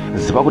ranhasi,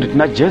 ziva kuti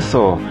tina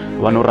Jesu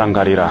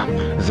vanorangarira,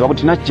 ziva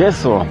kuti tina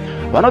Jesu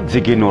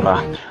vanodzikinura,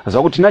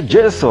 ziva kuti tina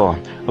Jesu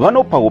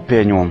vanopa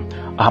upenyu.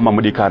 Hama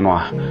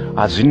mudikanwa,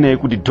 hazvinei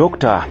kuti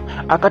dokta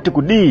akati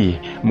kudii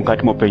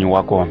mukati mupenyu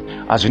wako,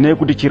 hazvinei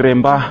kuti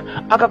chiremba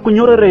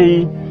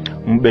akakunyorerei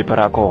mubepa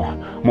rako,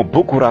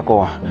 mubhuku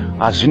rako,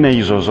 hazvinei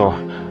izvozvo,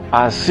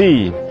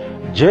 asi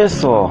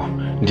Jesu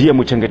ndiye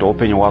muchengeta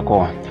upenyu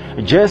wako.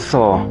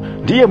 Jesu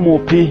ndiye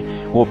mupi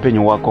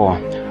upenyu wako.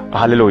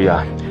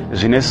 Haleluya.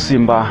 Zvine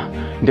simba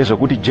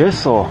ndezvekuti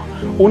Jesu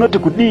unoti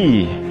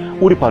kudii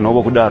uri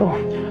panovo kudaro.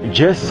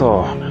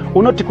 Jesu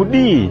unoti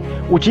kudii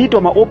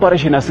uchiitwa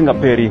maoperation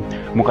asingaperi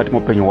mukati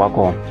mupenyu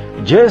wako.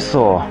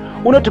 Jesu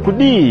unoti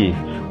kudii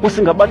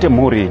usingabate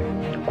mhuri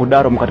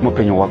kudaro mukati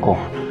mupenyu wako.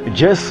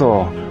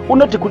 Jesu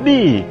unoti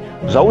kudii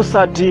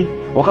zvausati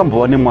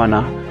wakambova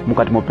nemwana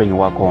mukati mupenyu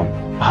wako.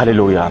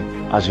 Haleluya.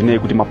 Hazvinei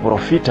kuti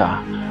maprofita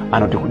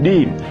anoti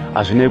kudii,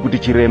 hazvinei kuti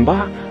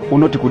chiremba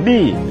unoti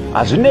kudii,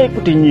 hazvinei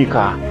kuti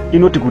nyika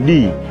inoti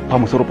kudii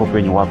pamusoro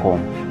poupenyu wako,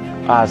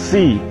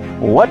 asi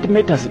what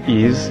matters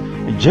is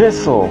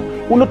Jesu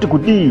unoti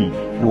kudii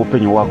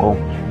neupenyu wako.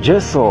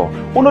 Jesu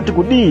unoti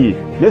kudii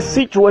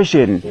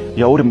nesituation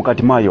yauri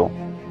mukati mayo.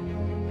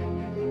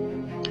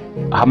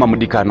 Hama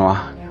mudikanwa,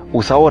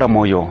 usaora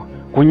moyo.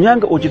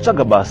 Kunyange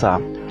uchitsvaga basa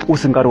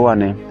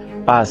usingarowane,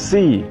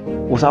 asi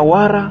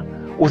usawara,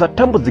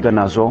 usatambudzika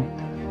nazvo.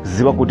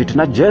 Ziva kuti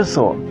tina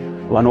Jesu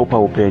vanopa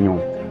upenyu.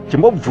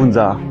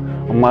 Chimbobvunza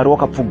Mwari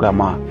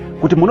wakapfugama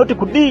kuti munoti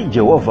kudii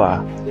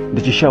Jehovha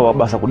ndichishawa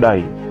basa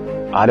kudai.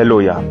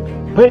 Haleluya.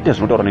 Kwete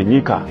zvinotaura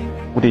nenyika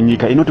kuti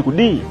nyika inoti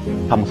kudii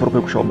pamusoro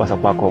pekushawa basa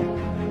kwako.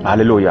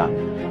 Haleluya.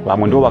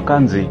 Vamwe ndo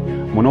vakanzi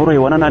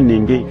munoroiwana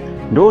naningi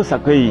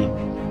ndosakei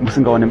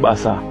musingawane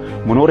basa,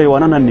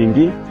 munoroiwana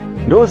naningi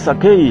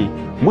ndosakei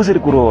musiri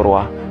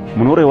kuroorwa,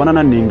 munoroiwana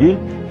naningi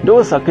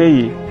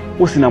ndosakei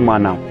usina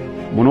mwana,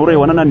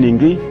 munoroiwana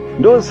naningi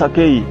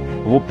ndosakei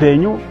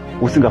upenyu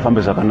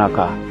usingafambe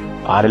zvakanaka.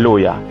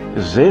 Haleluya.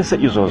 Zvese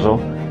izvozvo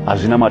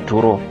hazvina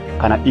maturo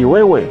kana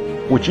iwewe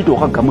uchiti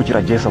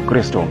wakagamuchira Jesu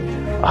Kristu.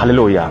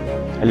 Haleluya.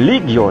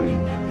 Legion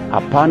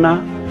hapana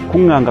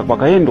kung'anga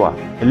kwakaendwa,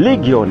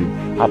 Legion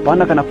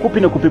hapana kana kupi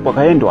nekupi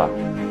kwakaendwa,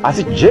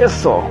 asi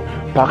Jesu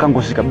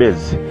paakangosvika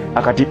bedzi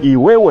akati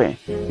iwewe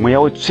mweya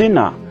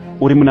wetsvina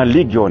uri muna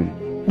Legion,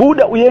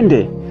 buda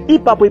uende.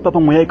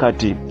 Ipapo mweya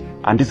ikati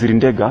handiziri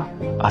ndega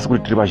asi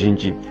kuti tiri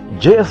vazhinji.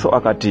 Jesu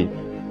akati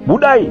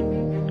budai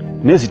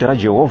nezita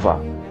raJehovha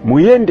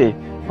muende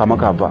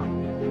pamakabva.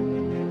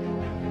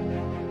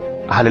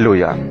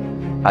 Haleluya.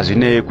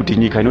 Hazvinei kuti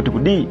nyika inoti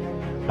kudii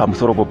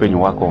pamusoro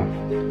poupenyu wako.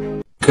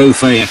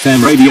 Kofe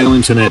FM radio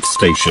internet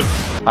station.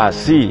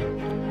 Asi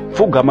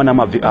pfugama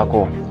namabvi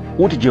ako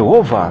uti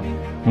Jehovha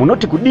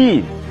munoti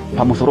kudii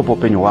pamusoro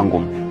poupenyu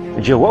wangu.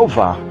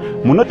 Jehovha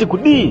munoti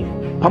kudii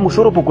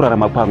pamusoro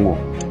pokurarama kwangu.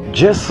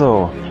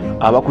 Jesu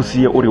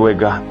havakusiye uri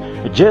wega.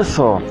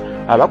 Jesu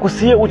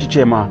havakusiye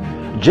uchichema.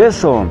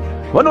 Jesu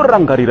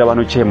vanorangarira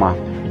vanochema.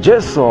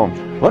 Jesu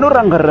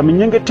vanorangarira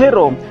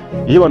minyengetero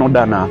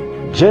yevanodana.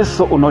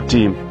 Jesu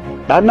unoti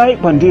danai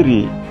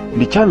kwandiri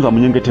ndichanzwa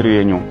munyengetero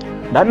yenyu,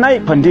 danai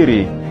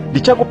kwandiri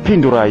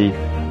ndichakupindurai,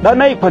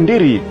 danai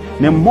kwandiri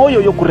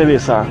nemwoyo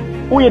yokurevesa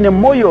uye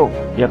nemwoyo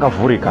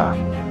yakavhurika.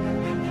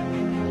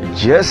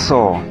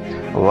 Jesu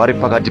vari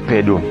pakati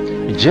pedu.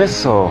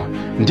 Jesu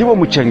ndivo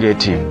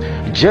muchengeti.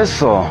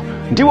 Jesu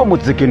ndivo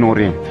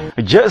mudzikinuri.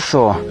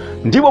 Jesu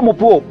ndivo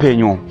mupi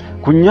woupenyu.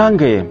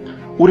 Kunyange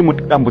uri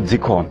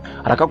mudambudziko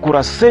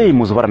rakakura sei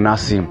muzuva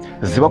ranhasi,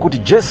 ziva kuti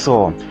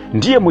Jesu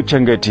ndiye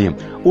muchengeti.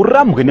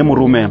 Urambwe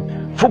nemurume,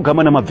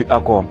 pfugama namabvi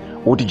ako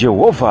uti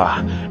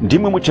Jehovha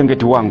ndimwe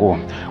muchengeti wangu,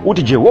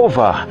 uti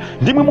Jehovha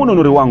ndimwe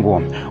mununuri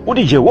wangu,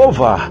 uti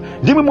Jehovha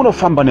ndimwe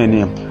munofamba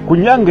neni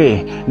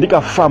kunyange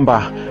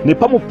ndikafamba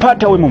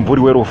nepamupata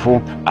wemumvuri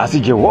werufu, asi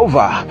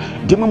Jehovha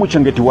ndimwe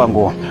muchengeti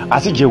wangu,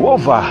 asi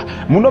Jehovha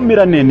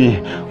munomira neni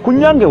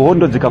kunyange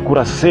hondo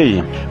dzikakura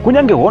sei,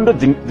 kunyange hondo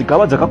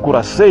dzikava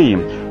dzakakura sei,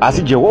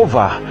 asi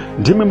Jehovha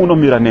ndimwe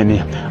munomira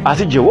neni,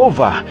 asi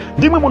Jehovha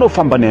ndimwe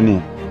munofamba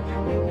neni.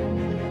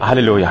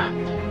 Haleluya.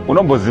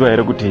 Unomboziva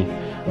here kuti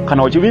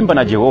kana uchivimba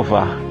na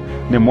Jehovha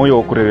nemwoyo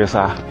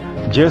wokurevesa,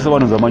 Jesu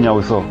vanonzwa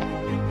manyauso.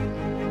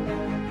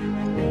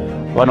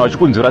 Vanhu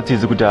vachikunzwira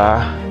tsitsi kuti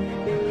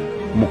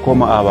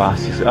mukoma ava,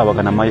 sisi ava,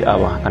 kana mai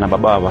ava, kana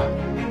baba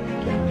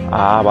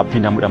ava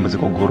vapinda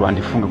mudambudziko guru,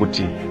 handifunge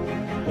kuti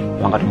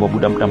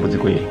vangatombobuda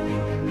mudambudziko iri.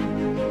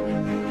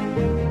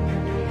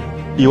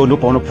 Iwo ndo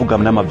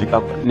paunopfugama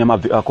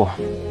nemabvi ako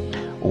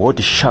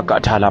woti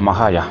shakatala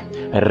mahaya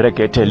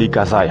rekete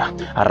likazaya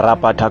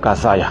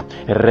rapatakazaya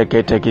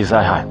rekete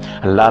kizaya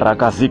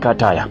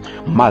larakazikataya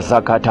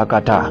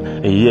mazakatakata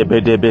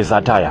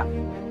yebedebezataya.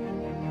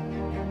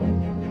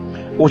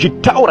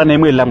 Uchitaura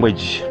nemwe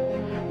language,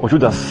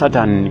 uchiudza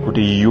Satani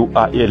kuti you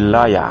are a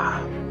liar.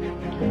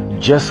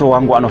 Jesu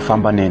wangu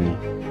anofamba neni.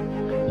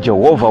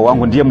 Jehova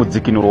wangu ndiye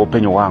mudzikinuro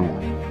woupenyu wangu.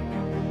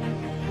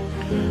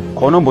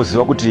 Kwa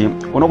unomboziva kuti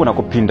unogona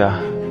kupinda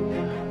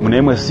mune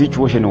imwe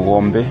situation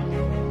hombe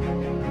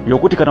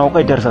yokuti kana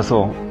wakaitarisa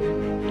so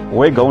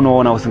wega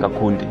unoona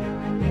usingakundi,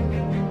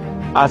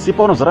 asi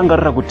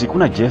paunozorangarira kuti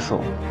kuna Jesu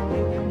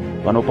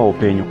vanopa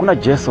upenyu, kuna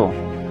Jesu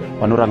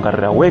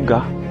vanorangarira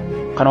wega,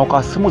 kana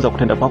ukasimudza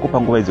kutenda kwako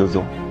panguva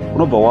idzodzo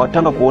unobva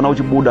watanga kuona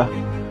uchibuda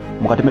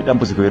mukati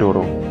medambudziko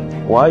iroro.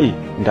 Wai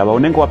ndava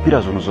unenge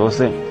wapira zvinhu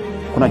zvose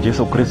kuna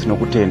Jesu Kristu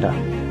nokutenda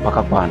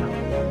pakakwana.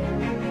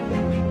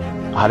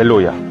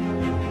 Haleluya.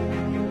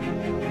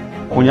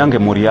 Kunyange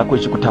mhuri yako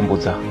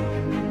ichikutambudza,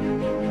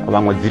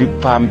 vamwe dziri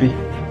pfambi,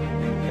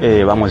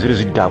 vamwe zviri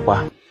zvidhakwa,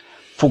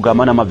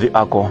 pfugama namabvi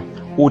ako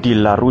uti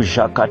la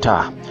ruja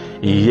kata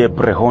ye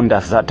brehonda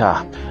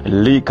zata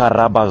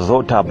likaraba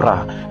zota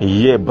bra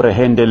ye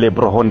brehende le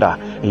brohonda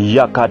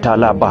yakata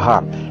la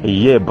baha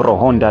ye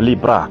brohonda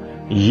libra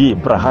ye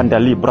brahanda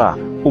libra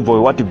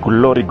uvo wati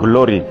glory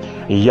glory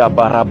ya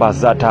baraba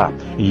zata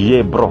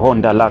ye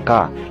brohonda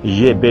laka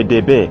ye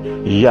bedebe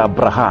ya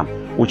braha.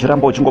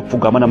 Uchiramba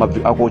uchingopfugama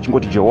namabvi ako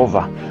uchingoti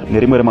Jehovha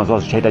nerimwe remazuva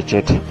zvichaita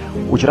chete.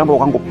 Uchiramba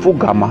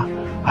ukangopfugama,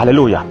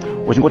 haleluya,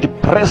 uchingoti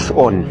press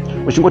on,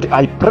 uchingoti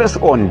I press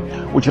on.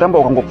 Uchiramba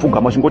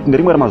ukangopfugama uchingoti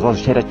nerimwe remazuva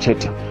zvichaita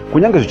chete.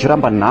 Kunyange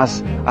zvichiramba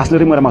nhasi asi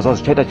nerimwe remazuva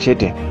zvichaita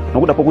chete.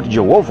 Nokuda pokuti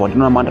Jehovha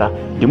ndinonamanda,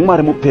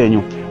 ndimwari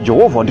mupenyu.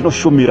 Jehovha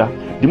ndinoshumira,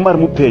 ndimwari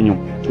mupenyu.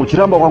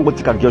 Uchiramba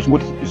ukangotsika giya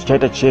uchingoti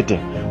zvichaita chete.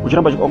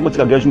 Uchiramba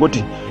ukangotsika giya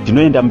uchingoti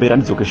ndinoenda mberi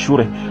ndidzoke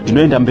shure,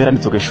 ndinoenda mberi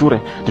ndidzoke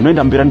shure,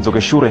 ndinoenda mberi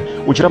ndidzoke shure.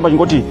 Uchiramba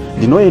uchingoti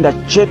ndinoenda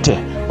chete,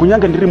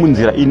 kunyange ndiri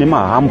munzira ine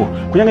mahambo,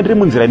 kunyange ndiri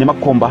munzira ine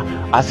makomba,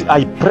 asi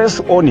I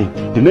press on,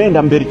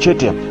 ndinoenda mberi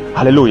chete.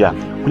 Haleluya.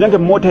 Kunyange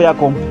mota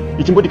yako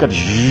ichingoti kati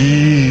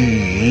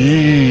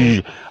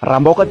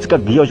ramba ukatsika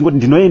giya uchingoti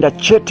ndinoenda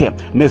chete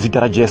nezita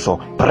ra Jesu.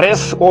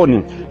 Press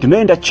on,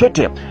 ndinoenda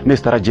chete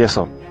nezita ra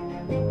Jesu.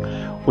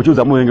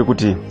 Uchiudza muvenge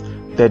kuti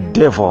the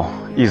devil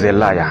is a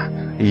liar,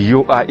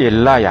 you are a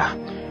liar,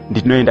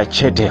 ndinoenda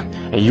chete,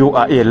 you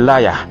are a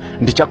liar,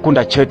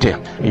 ndichakunda chete,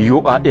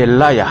 you are a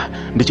liar,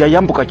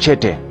 ndichayambuka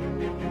chete.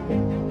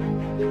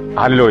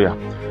 Haleluya.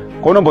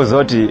 Kwa unomboziva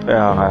kuti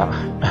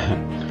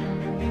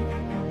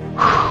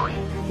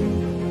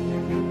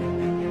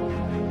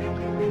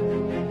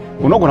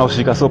unogona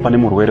kusvika so pane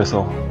murwere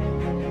so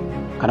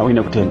kana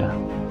uine kutenda,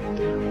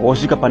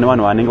 wosvika pane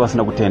vanhu vanenge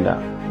vasina kutenda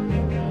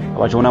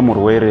vachiona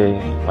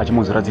murwere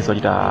vachimunziradzisa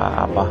vachita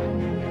apa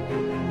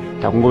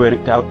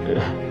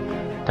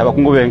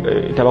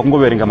tava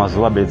kungoverenga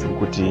mazuva bedzi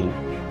kuti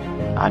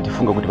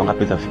handifunga kuti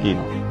vangapedza vhiki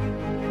ino.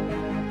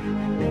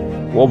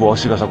 Wobva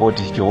wasvika zvako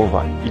kuti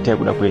Jehovha itai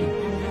kuda kwenyu,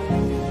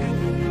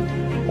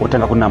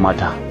 wotanga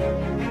kunamata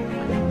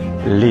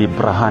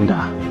librahanda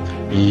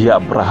ya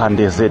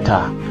brahande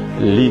zeta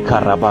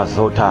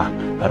likarabazota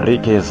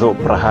rikezo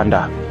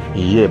brahanda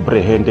ye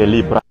brehende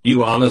libra.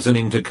 You are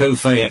listening to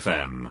Kofe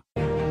FM.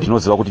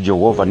 Ndinoziva kuti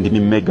Jehovha ndimi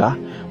mega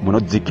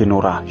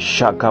munodzikinura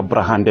shaka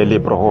brahande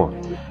libroho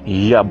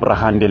ya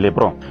brahande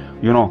libro.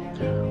 You know,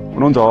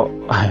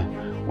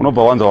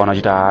 unobva wanza wana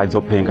chita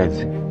idzopenga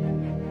idzi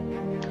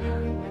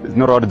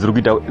zinoreva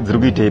kuti dziri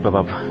kuita ipa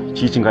papa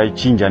chii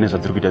chingachinja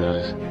nezvadziri kuita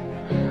izvozvo,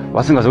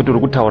 vasingazivi kuti uri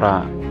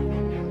kutaura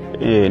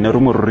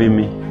nerumwe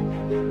rurimi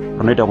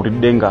runoita kuti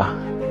denga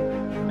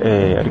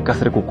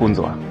rikasire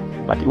kukunzwa,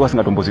 but iwe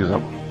asingatombozivi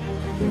zvako.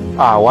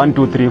 1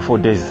 2 3 4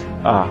 days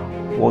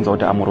wonza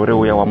kuti murwere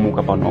uya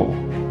wamuka panovo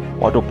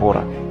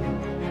watopora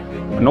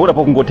nokuda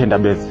pokungotenda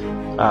bedzi.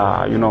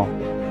 You know,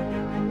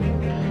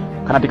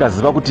 kana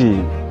tikaziva kuti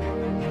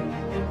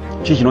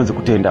chii chinonzi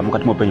kutenda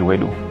mukati meupenyu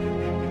hwedu,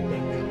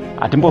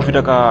 hatimbofi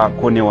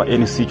takakonewa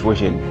any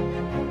situation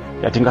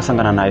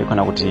yatingasangana nayo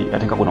kana kuti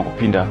yatingagona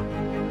kupinda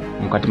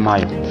mukati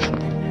mayo.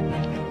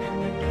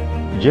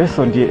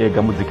 Jesu ndiye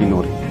ega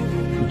mudzikinuri,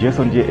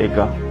 Jesu ndiye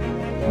ega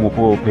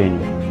mupo weupenyu.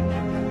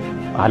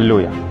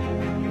 Haleluya.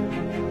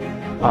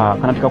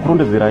 Kana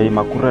tikakurondedzerai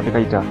makuriro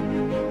atakaita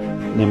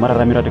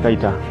nemararamiro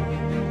atakaita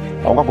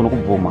haungagona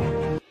kubvuma,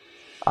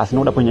 asi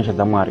nokuda kwenyasha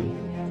dzaMwari,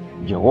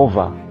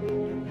 Jehovha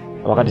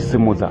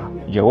vakatisimudza,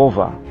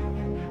 Jehovha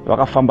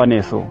vakafamba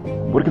nesu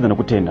kuburikidza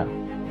nekutenda.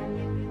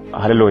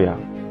 Haleluya.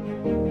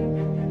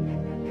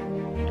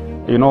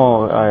 You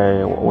know,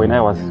 when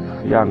I was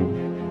young,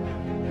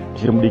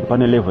 ndiri mudiki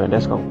pane level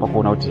yandaisvika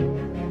pakuona kuti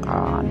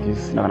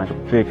handisina kana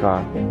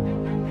chokupfeka,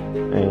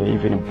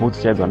 even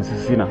boots chaidzo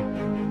handisisina.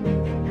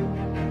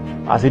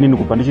 Asi inini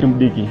kubva ndichiri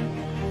mudiki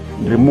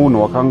ndiri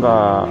munhu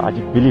wakanga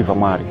achibhilivha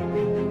Mwari,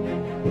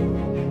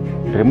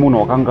 ndiri munhu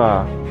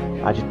wakanga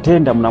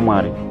achitenda muna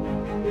Mwari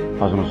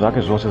pazvinhu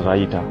zvake zvose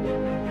zvaiita.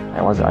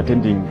 I was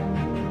attending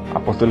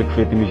Apostolic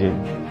Faith Mission,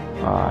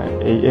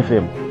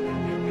 AFM.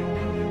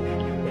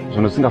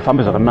 Zvinhu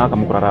zvisingafambi zvakanaka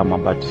mukurarama,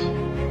 but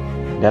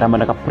ndaramba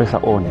ndakapressa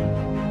on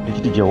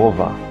ndichiti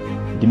Jehovha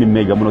ndimi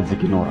mega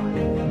munodzikinura,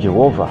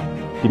 Jehovha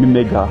ndimi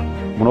mega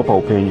munopa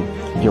upenyu,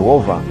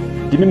 Jehovha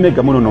ndimi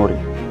mega munonori.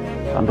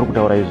 Ndiri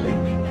kutaura izvi,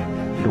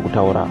 ndiri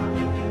kutaura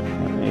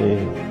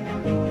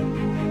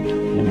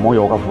ni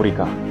moyo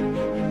wakavurika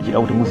ichida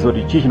kuti muzive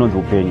kuti chii chinonzi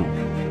upenyu.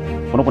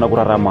 Unogona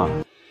kurarama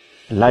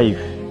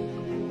life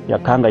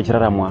yakanga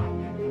ichiraramwa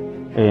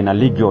na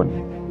Legion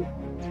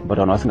but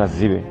vanhu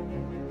vasingazive,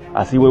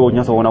 asi iwewe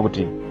unyatsoona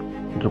kuti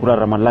ndiri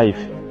kurarama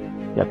life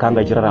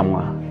yakanga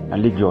ichiraramwa na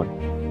Legion.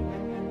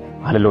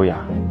 Haleluya.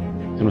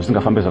 Zvinhu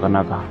zvisingafambe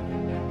zvakanaka,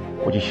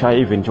 uchishaya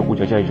even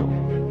chokudya chaicho,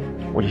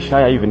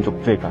 uchishaya even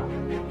chokupfeka.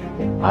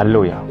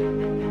 Haleluya.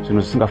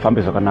 Zvinhu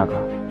zvisingafambe zvakanaka,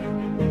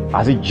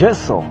 asi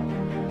Jesu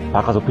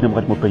akazopinda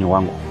mukati muupenyu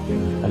hwangu.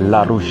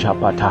 La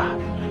rujapata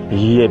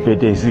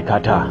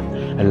yebedezikata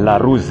la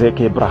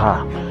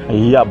ruzekebraha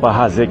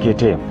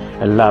yabahazekete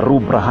la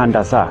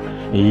rubrahandasa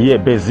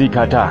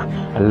yebezikata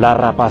la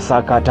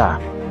rapasakata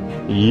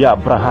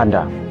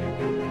yabrahanda.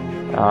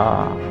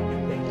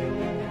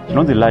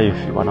 Chinonzi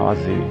life vana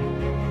vazivi.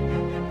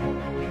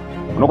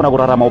 Unogona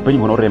kurarama upenyu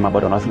hunorema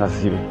but vanhu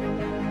vasingazive,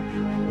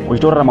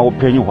 uchitorarama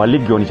upenyu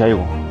hwaLegion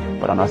chaiwo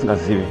but vanhu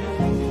vasingazive.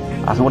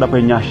 Asi nokuda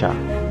kwenyasha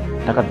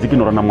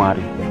takadzikinura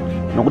naMwari,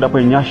 nokuda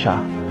kwenyasha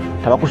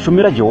tava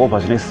kushumira Jehovha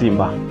zvine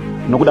simba,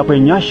 nokuda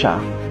kwenyasha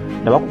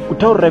ndava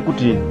kutaurirai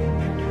kuti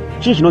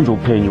chii chinonzi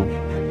upenyu,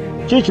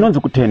 chii chinonzi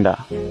kutenda.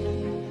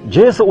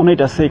 Jesu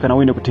unoita sei kana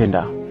uine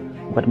kutenda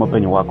mukati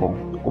muupenyu hwako?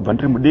 Kubva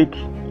ndiri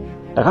mudiki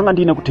ndakanga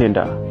ndiine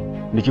kutenda,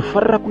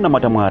 ndichifarira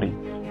kunamata Mwari,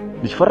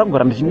 ndichifarira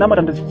kugara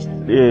ndichinamata,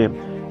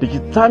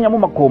 ndichitsanya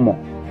mumakomo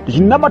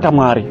ndichinamata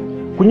Mwari,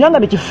 kunyanga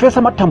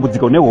ndichifesa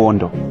matambudziko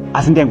nehondo,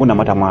 asi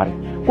ndaingonamata Mwari.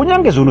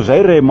 Kunyange zvinhu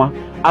zvairema,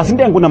 asi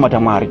ndaingonamata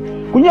Mwari.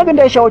 Kunyange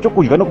ndaishawa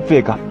chokudya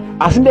nokupfeka,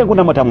 asi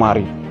ndaingonamata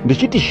Mwari.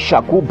 Ndichiti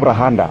shaku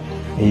brahanda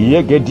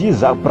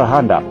yegediza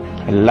brahanda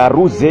la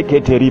ruze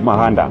keteri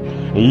mahanda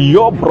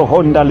yo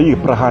brohonda li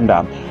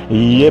brahanda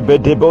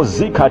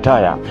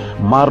yebedebozikataya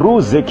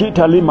maruze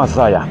kitali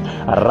mazaya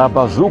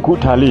rabazuku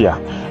talia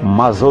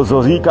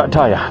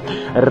mazozozikataya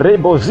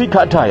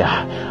rebozikataya.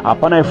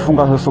 Hapana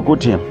ifunga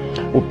sokuti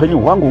upenyu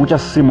hwangu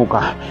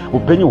huchasimuka,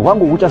 upenyu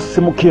hwangu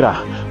huchasimukira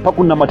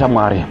pakunamata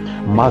Mwari.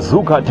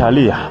 Mazuka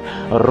talia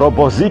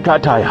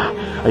robozikataya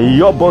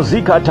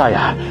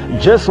yobozikataya.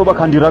 Jesu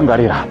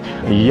vakandirangarira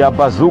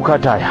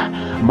yabazukataya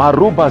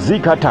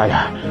marubazikataya.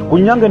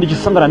 Kunyange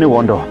ndichisangana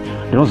nehondo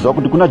ndinoziva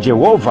kuti kuna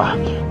Jehovha,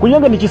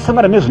 kunyange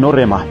ndichisangana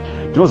nezvinorema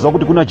ndinoziva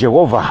kuti kuna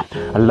Jehovha.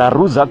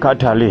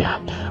 Laruzakatalia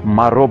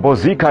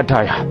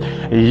marobozikataya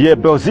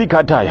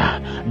yebozikataya.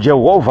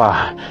 Jehovha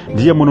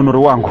ndiye mununuri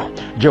wangu,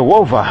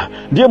 Jehovha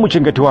ndiye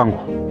muchengeti wangu.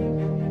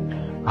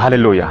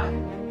 Haleluya.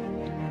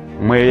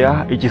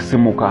 Mweya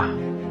ichisimuka.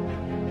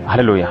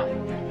 Haleluya.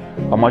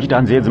 Vamwe vachiti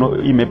hanzi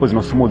imhepo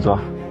dzinosumudzwa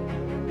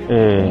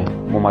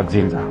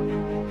mumadzinza,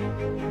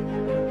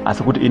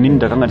 asi kuti inini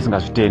ndakanga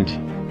ndisingazvitendi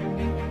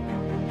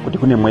kuti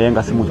kune mweya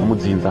ingasimudzwa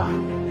mudzinza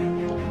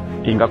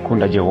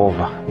ingakunda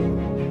Jehovha.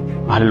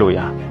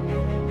 Haleluya.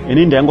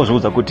 Inini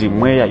ndaingozviudza kuti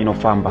mweya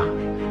inofamba,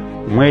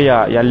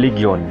 mweya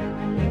yaLegion,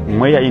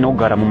 mweya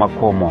inogara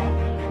mumakomo,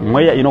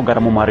 mweya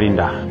inogara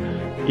mumarinda,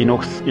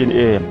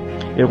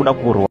 iri kuda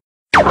kurwa.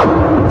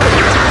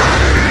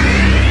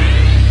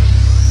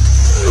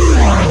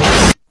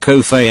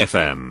 Kofe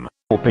FM.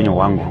 Upenyu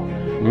hwangu,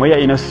 mweya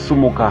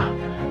inosumuka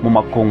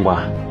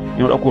mumakungwa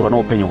inoda kurwa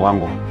noupenyu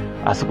hwangu,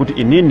 asi kuti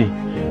inini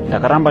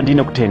ndakaramba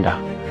ndine kutenda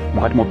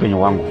mukati muupenyu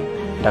hwangu.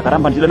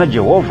 Ndakaramba ndidana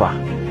Jehovha,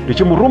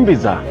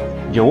 ndichimurumbidza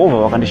Jehovha.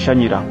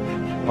 Wakandishanyira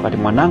wakati,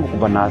 mwanangu,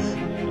 kubva nhasi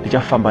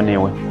ndichafamba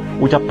newe,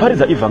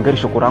 uchaparidza ivhangeri,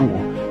 shoko rangu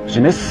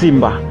zvine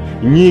simba.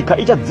 Nyika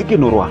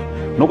ichadzikinurwa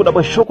nokuda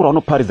kweshoko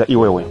raunoparidza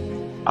iwewe.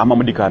 Ama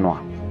mudikanwa,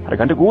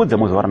 rega ndikuudze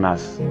muzuva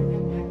ranhasi,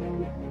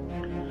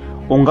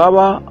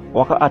 ungava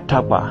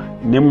wakaatakwa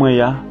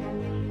nemweya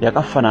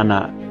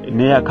yakafanana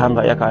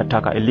neyakanga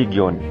yakaataka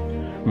Legion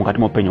mukati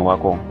muupenyu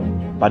hwako,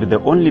 but the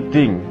only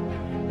thing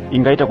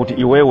ingaita kuti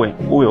iwewe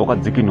uwe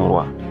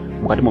wakadzikinurwa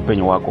mukati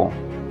muupenyu hwako,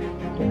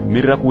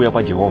 mirira kuuya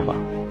kwaJehovha,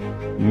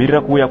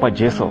 mirira kuuya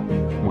kwaJesu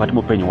mukati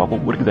muupenyu hwako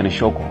kuburikidza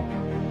neshoko.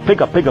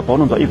 Pega pega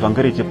paunonzwa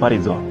ivhangeri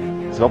ichiparidzwa,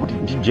 ziva kuti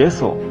ndi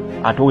Jesu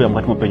atouya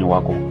mukati muupenyu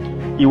hwako.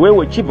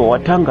 Iwewe chibva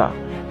watanga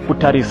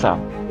kutarisa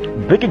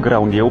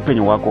background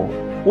yeupenyu hwako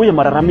uye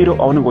mararamiro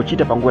aunenge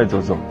uchiita panguva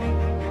idzodzo.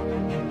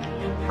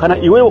 Kana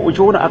iwewe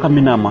uchiona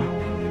akaminama,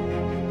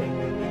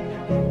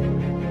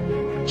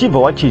 chibva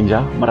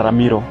wachinja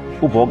mararamiro,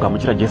 ubva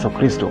wagamuchira Jesu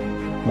Kristu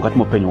mukati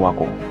muupenyu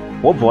hwako,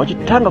 wobva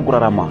wachitanga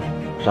kurarama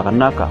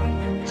zvakanaka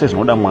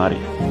sezvinoda Mwari.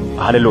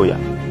 Haleluya.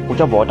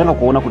 Uchabva watanga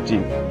kuona kuti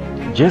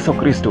Jesu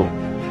Kristu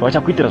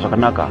vachakuitira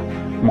zvakanaka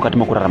mukati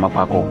mokurarama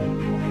kwako.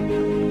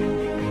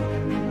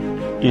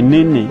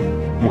 Inini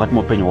mukati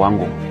muupenyu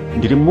hwangu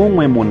ndiri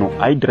mumwe munhu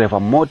aidhiraivha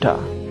mota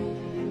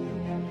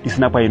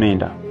isina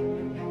kwainoenda.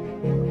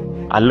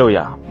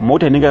 Haleluya.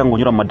 Mota inenge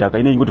yakangonyura madhaka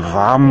inenge kuti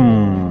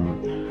vam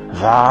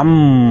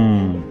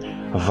vam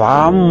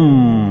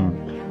vam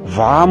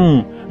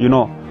vam,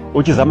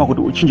 uchizama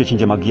kuti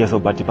uchinje magiyaso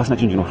but pasina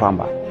chinhu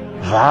chinofamba.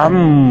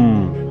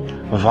 Vam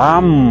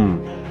vam,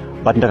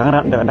 but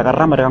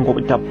ndakaramba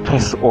ndakangoita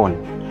press on,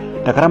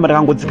 ndakaramba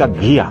ndakangodzika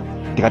giya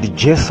ndikati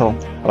Jesu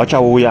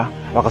vachauya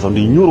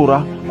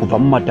vakazondinyurura kubva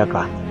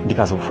mumadhaka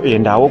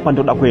ndikazoendawo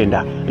pandoda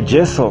kuenda.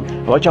 Jesu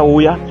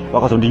vachauya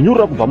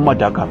vakazondinyurira kubva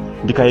mumadhaka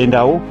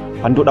ndikaendawo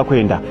pandoda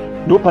kuenda.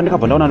 Ndo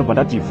pandikabva ndaona ndobva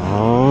ndati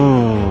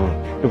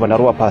ndobva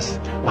ndarowa pasi.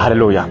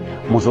 Haleluya.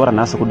 Muzuva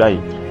ranhasi kudai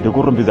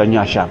ndikurumbidza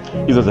nyasha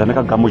idzo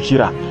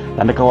dzandakagamuchira,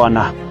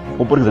 dzandakawana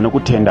kuburikidza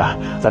nekutenda,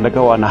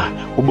 dzandakawana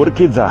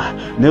kuburikidza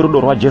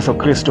nerudo rwaJesu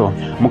Kristu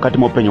mukati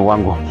meupenyu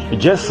hwangu.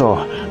 Jesu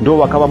ndo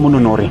wakava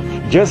mununuri,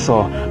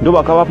 Jesu ndo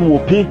wakava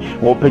mupi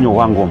weupenyu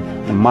hwangu.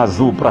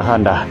 Mazu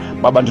Brahanda,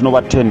 Baba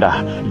ndinovatenda,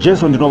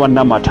 Jesu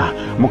ndinovanamata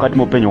mukati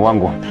meupenyu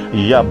hwangu.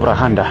 Ya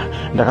Brahanda,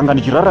 ndakanga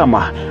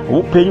ndichirarama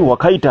upenyu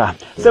hwakaita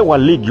sewa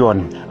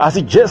Legion,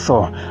 asi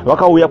Jesu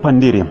vakauya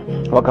pandiri,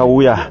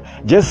 vakauya.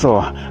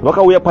 Jesu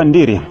vakauya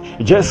pandiri,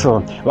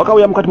 Jesu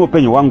vakauya mukati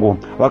meupenyu hwangu,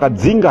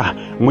 vakadzinga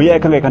mweya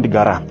yakanga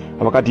yakandigara,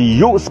 vakati,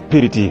 you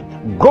spirit,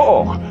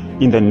 go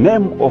in the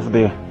name of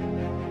the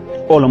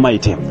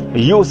Almighty.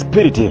 You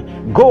spirit,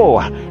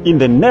 go in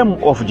the name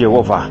of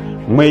Jehovah.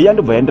 Mweya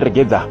ndobva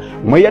yandiregedza,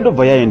 mweya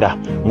ndobva yaenda.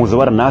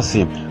 Muzuva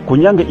ranhasi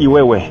kunyange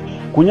iwewe,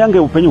 kunyange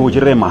upenyu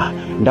huchirema,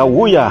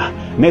 ndauya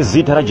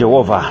nezita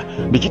raJehovha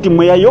ndichiti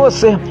mweya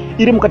yose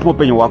iri mukati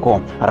meupenyu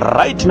hwako,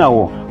 right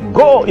now,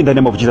 go in the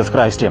name of Jesus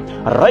Christ.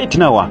 Right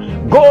now,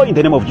 go in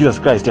the name of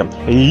Jesus Christ.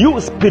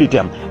 You spirit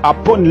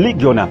upon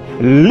Legion,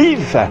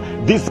 leave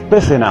this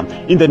person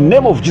in the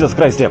name of Jesus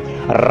Christ.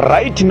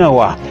 Right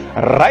now,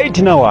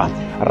 right now,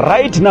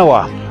 right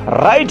now,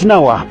 right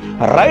now,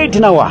 right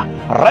now,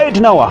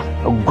 right now.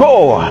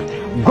 Go,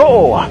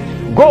 go,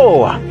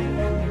 go.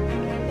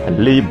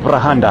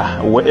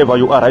 Librahanda, wherever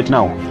you are right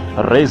now,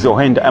 raise your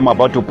hand. I'm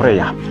about to pray.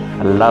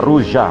 La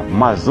Ruja,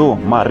 Mazo,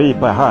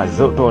 Maribaha,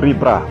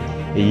 Zotoribra,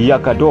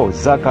 Yakado,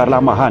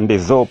 Zakalamahande,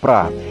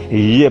 Zopra,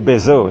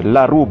 Yebezo,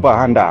 La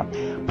Rubahanda.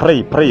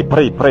 Pray, pray,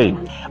 pray, pray.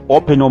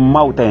 Open your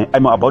mouth.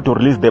 I'm about to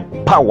release the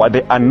power,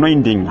 the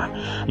anointing.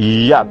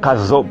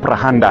 Yakazo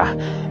Prahanda.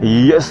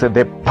 Yes,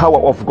 the power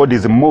of God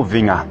is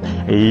moving.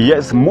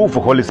 Yes, move,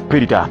 Holy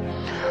Spirit.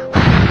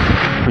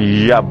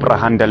 Ya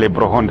Brahanda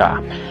Lebrohonda.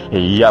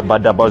 Ya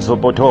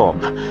Badabazoboto.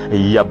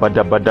 Ya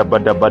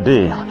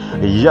Badabadabadabade.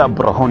 Ya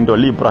Brohondo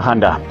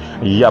Librahanda.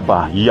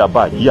 Yaba,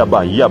 Yaba,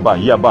 Yaba, Yaba,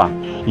 Yaba.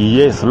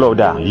 Yes, Lord.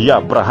 Ya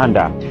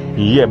Brahanda.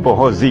 Ye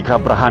Bohozika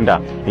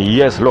Brahanda.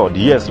 Yes, Lord.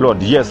 Yes,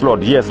 Lord. Yes,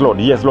 Lord. Yes, Lord.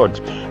 Yes, Lord.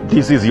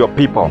 This is your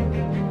people.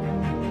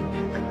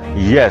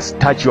 Yes,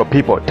 touch your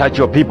people. Touch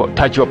your people.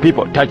 Touch your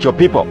people. Touch your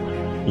people.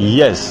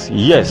 Yes,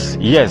 yes,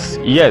 yes,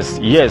 yes,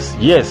 yes,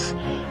 yes.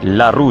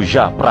 La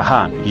Ruja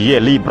Brahan. Ye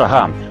Li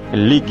Braham.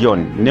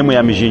 Legion. Nemo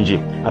ya Mijinji.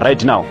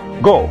 Right now.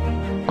 Go.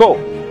 Go.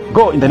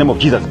 Go in the name of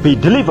Jesus. Be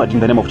delivered in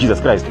the name of Jesus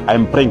Christ. I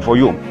am praying for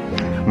you.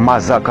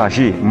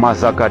 Mazakashi,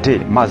 Mazakate,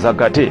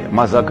 Mazakate,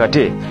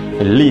 Mazakate,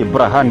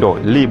 Librahando,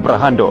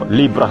 Librahando,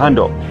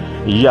 Librahando,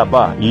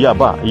 Yaba,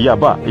 Yaba,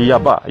 Yaba,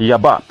 Yaba,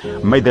 Yaba.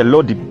 May the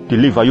Lord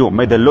deliver you.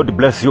 May the Lord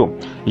bless you.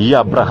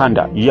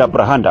 Yabrahanda,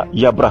 Yabrahanda,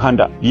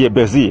 Yabrahanda,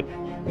 Yebezi.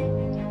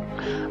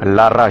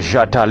 La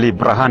Rajata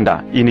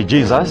Librahanda. In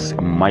Jesus'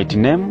 mighty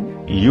name,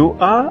 you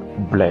are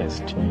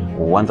blessed.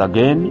 Once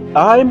again,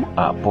 I'm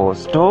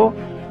Apostle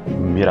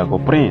Miracle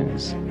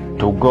Prince.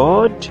 To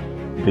God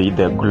be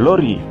the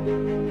glory.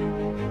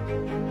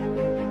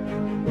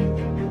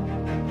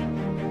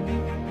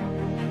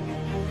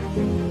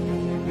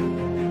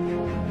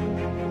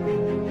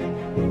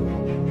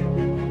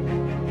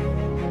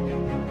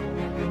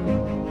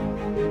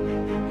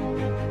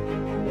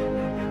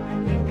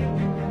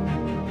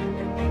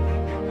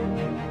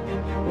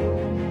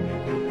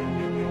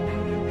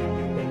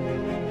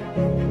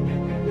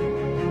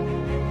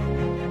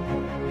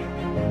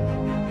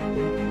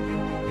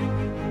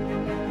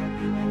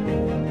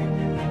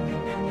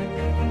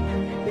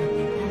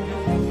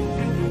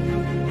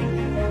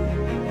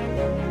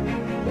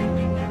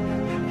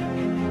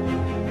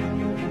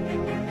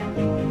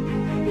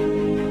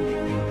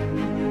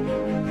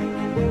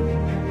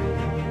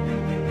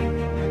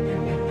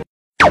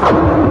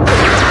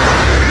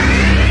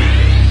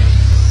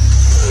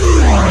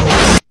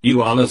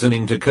 You are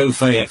listening to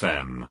Kofe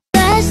FM.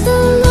 Bless the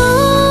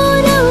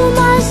Lord, oh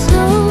my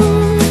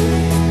soul,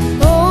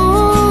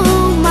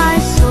 oh my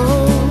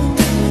soul.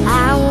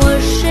 I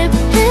worship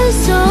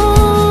His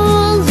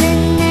holy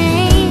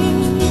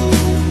name.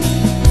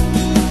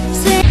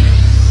 Sing,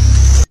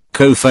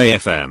 Kofe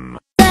FM.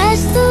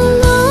 bless the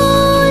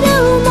Lord,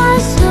 oh my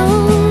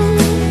soul,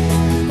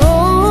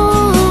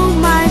 oh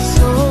my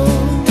soul.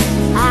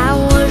 I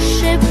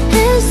worship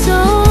His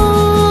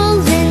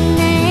holy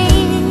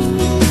name.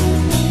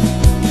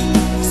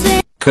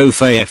 Sing,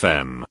 Kofe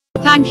FM.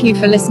 Thank you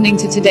for listening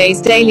to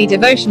today's daily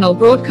devotional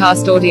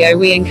broadcast audio.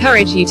 We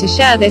encourage you to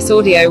share this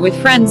audio with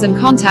friends and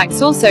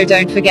contacts. Also,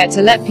 don't forget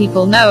to let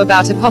people know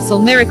about Apostle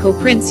Miracle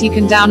Prince. You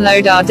can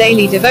download our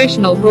daily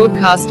devotional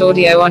broadcast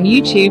audio on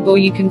YouTube, or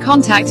you can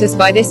contact us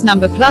by this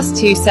number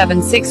 +2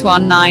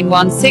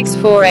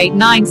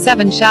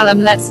 76191648997.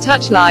 Shalom. Let's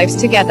touch lives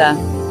together.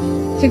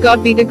 To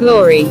God be the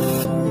glory.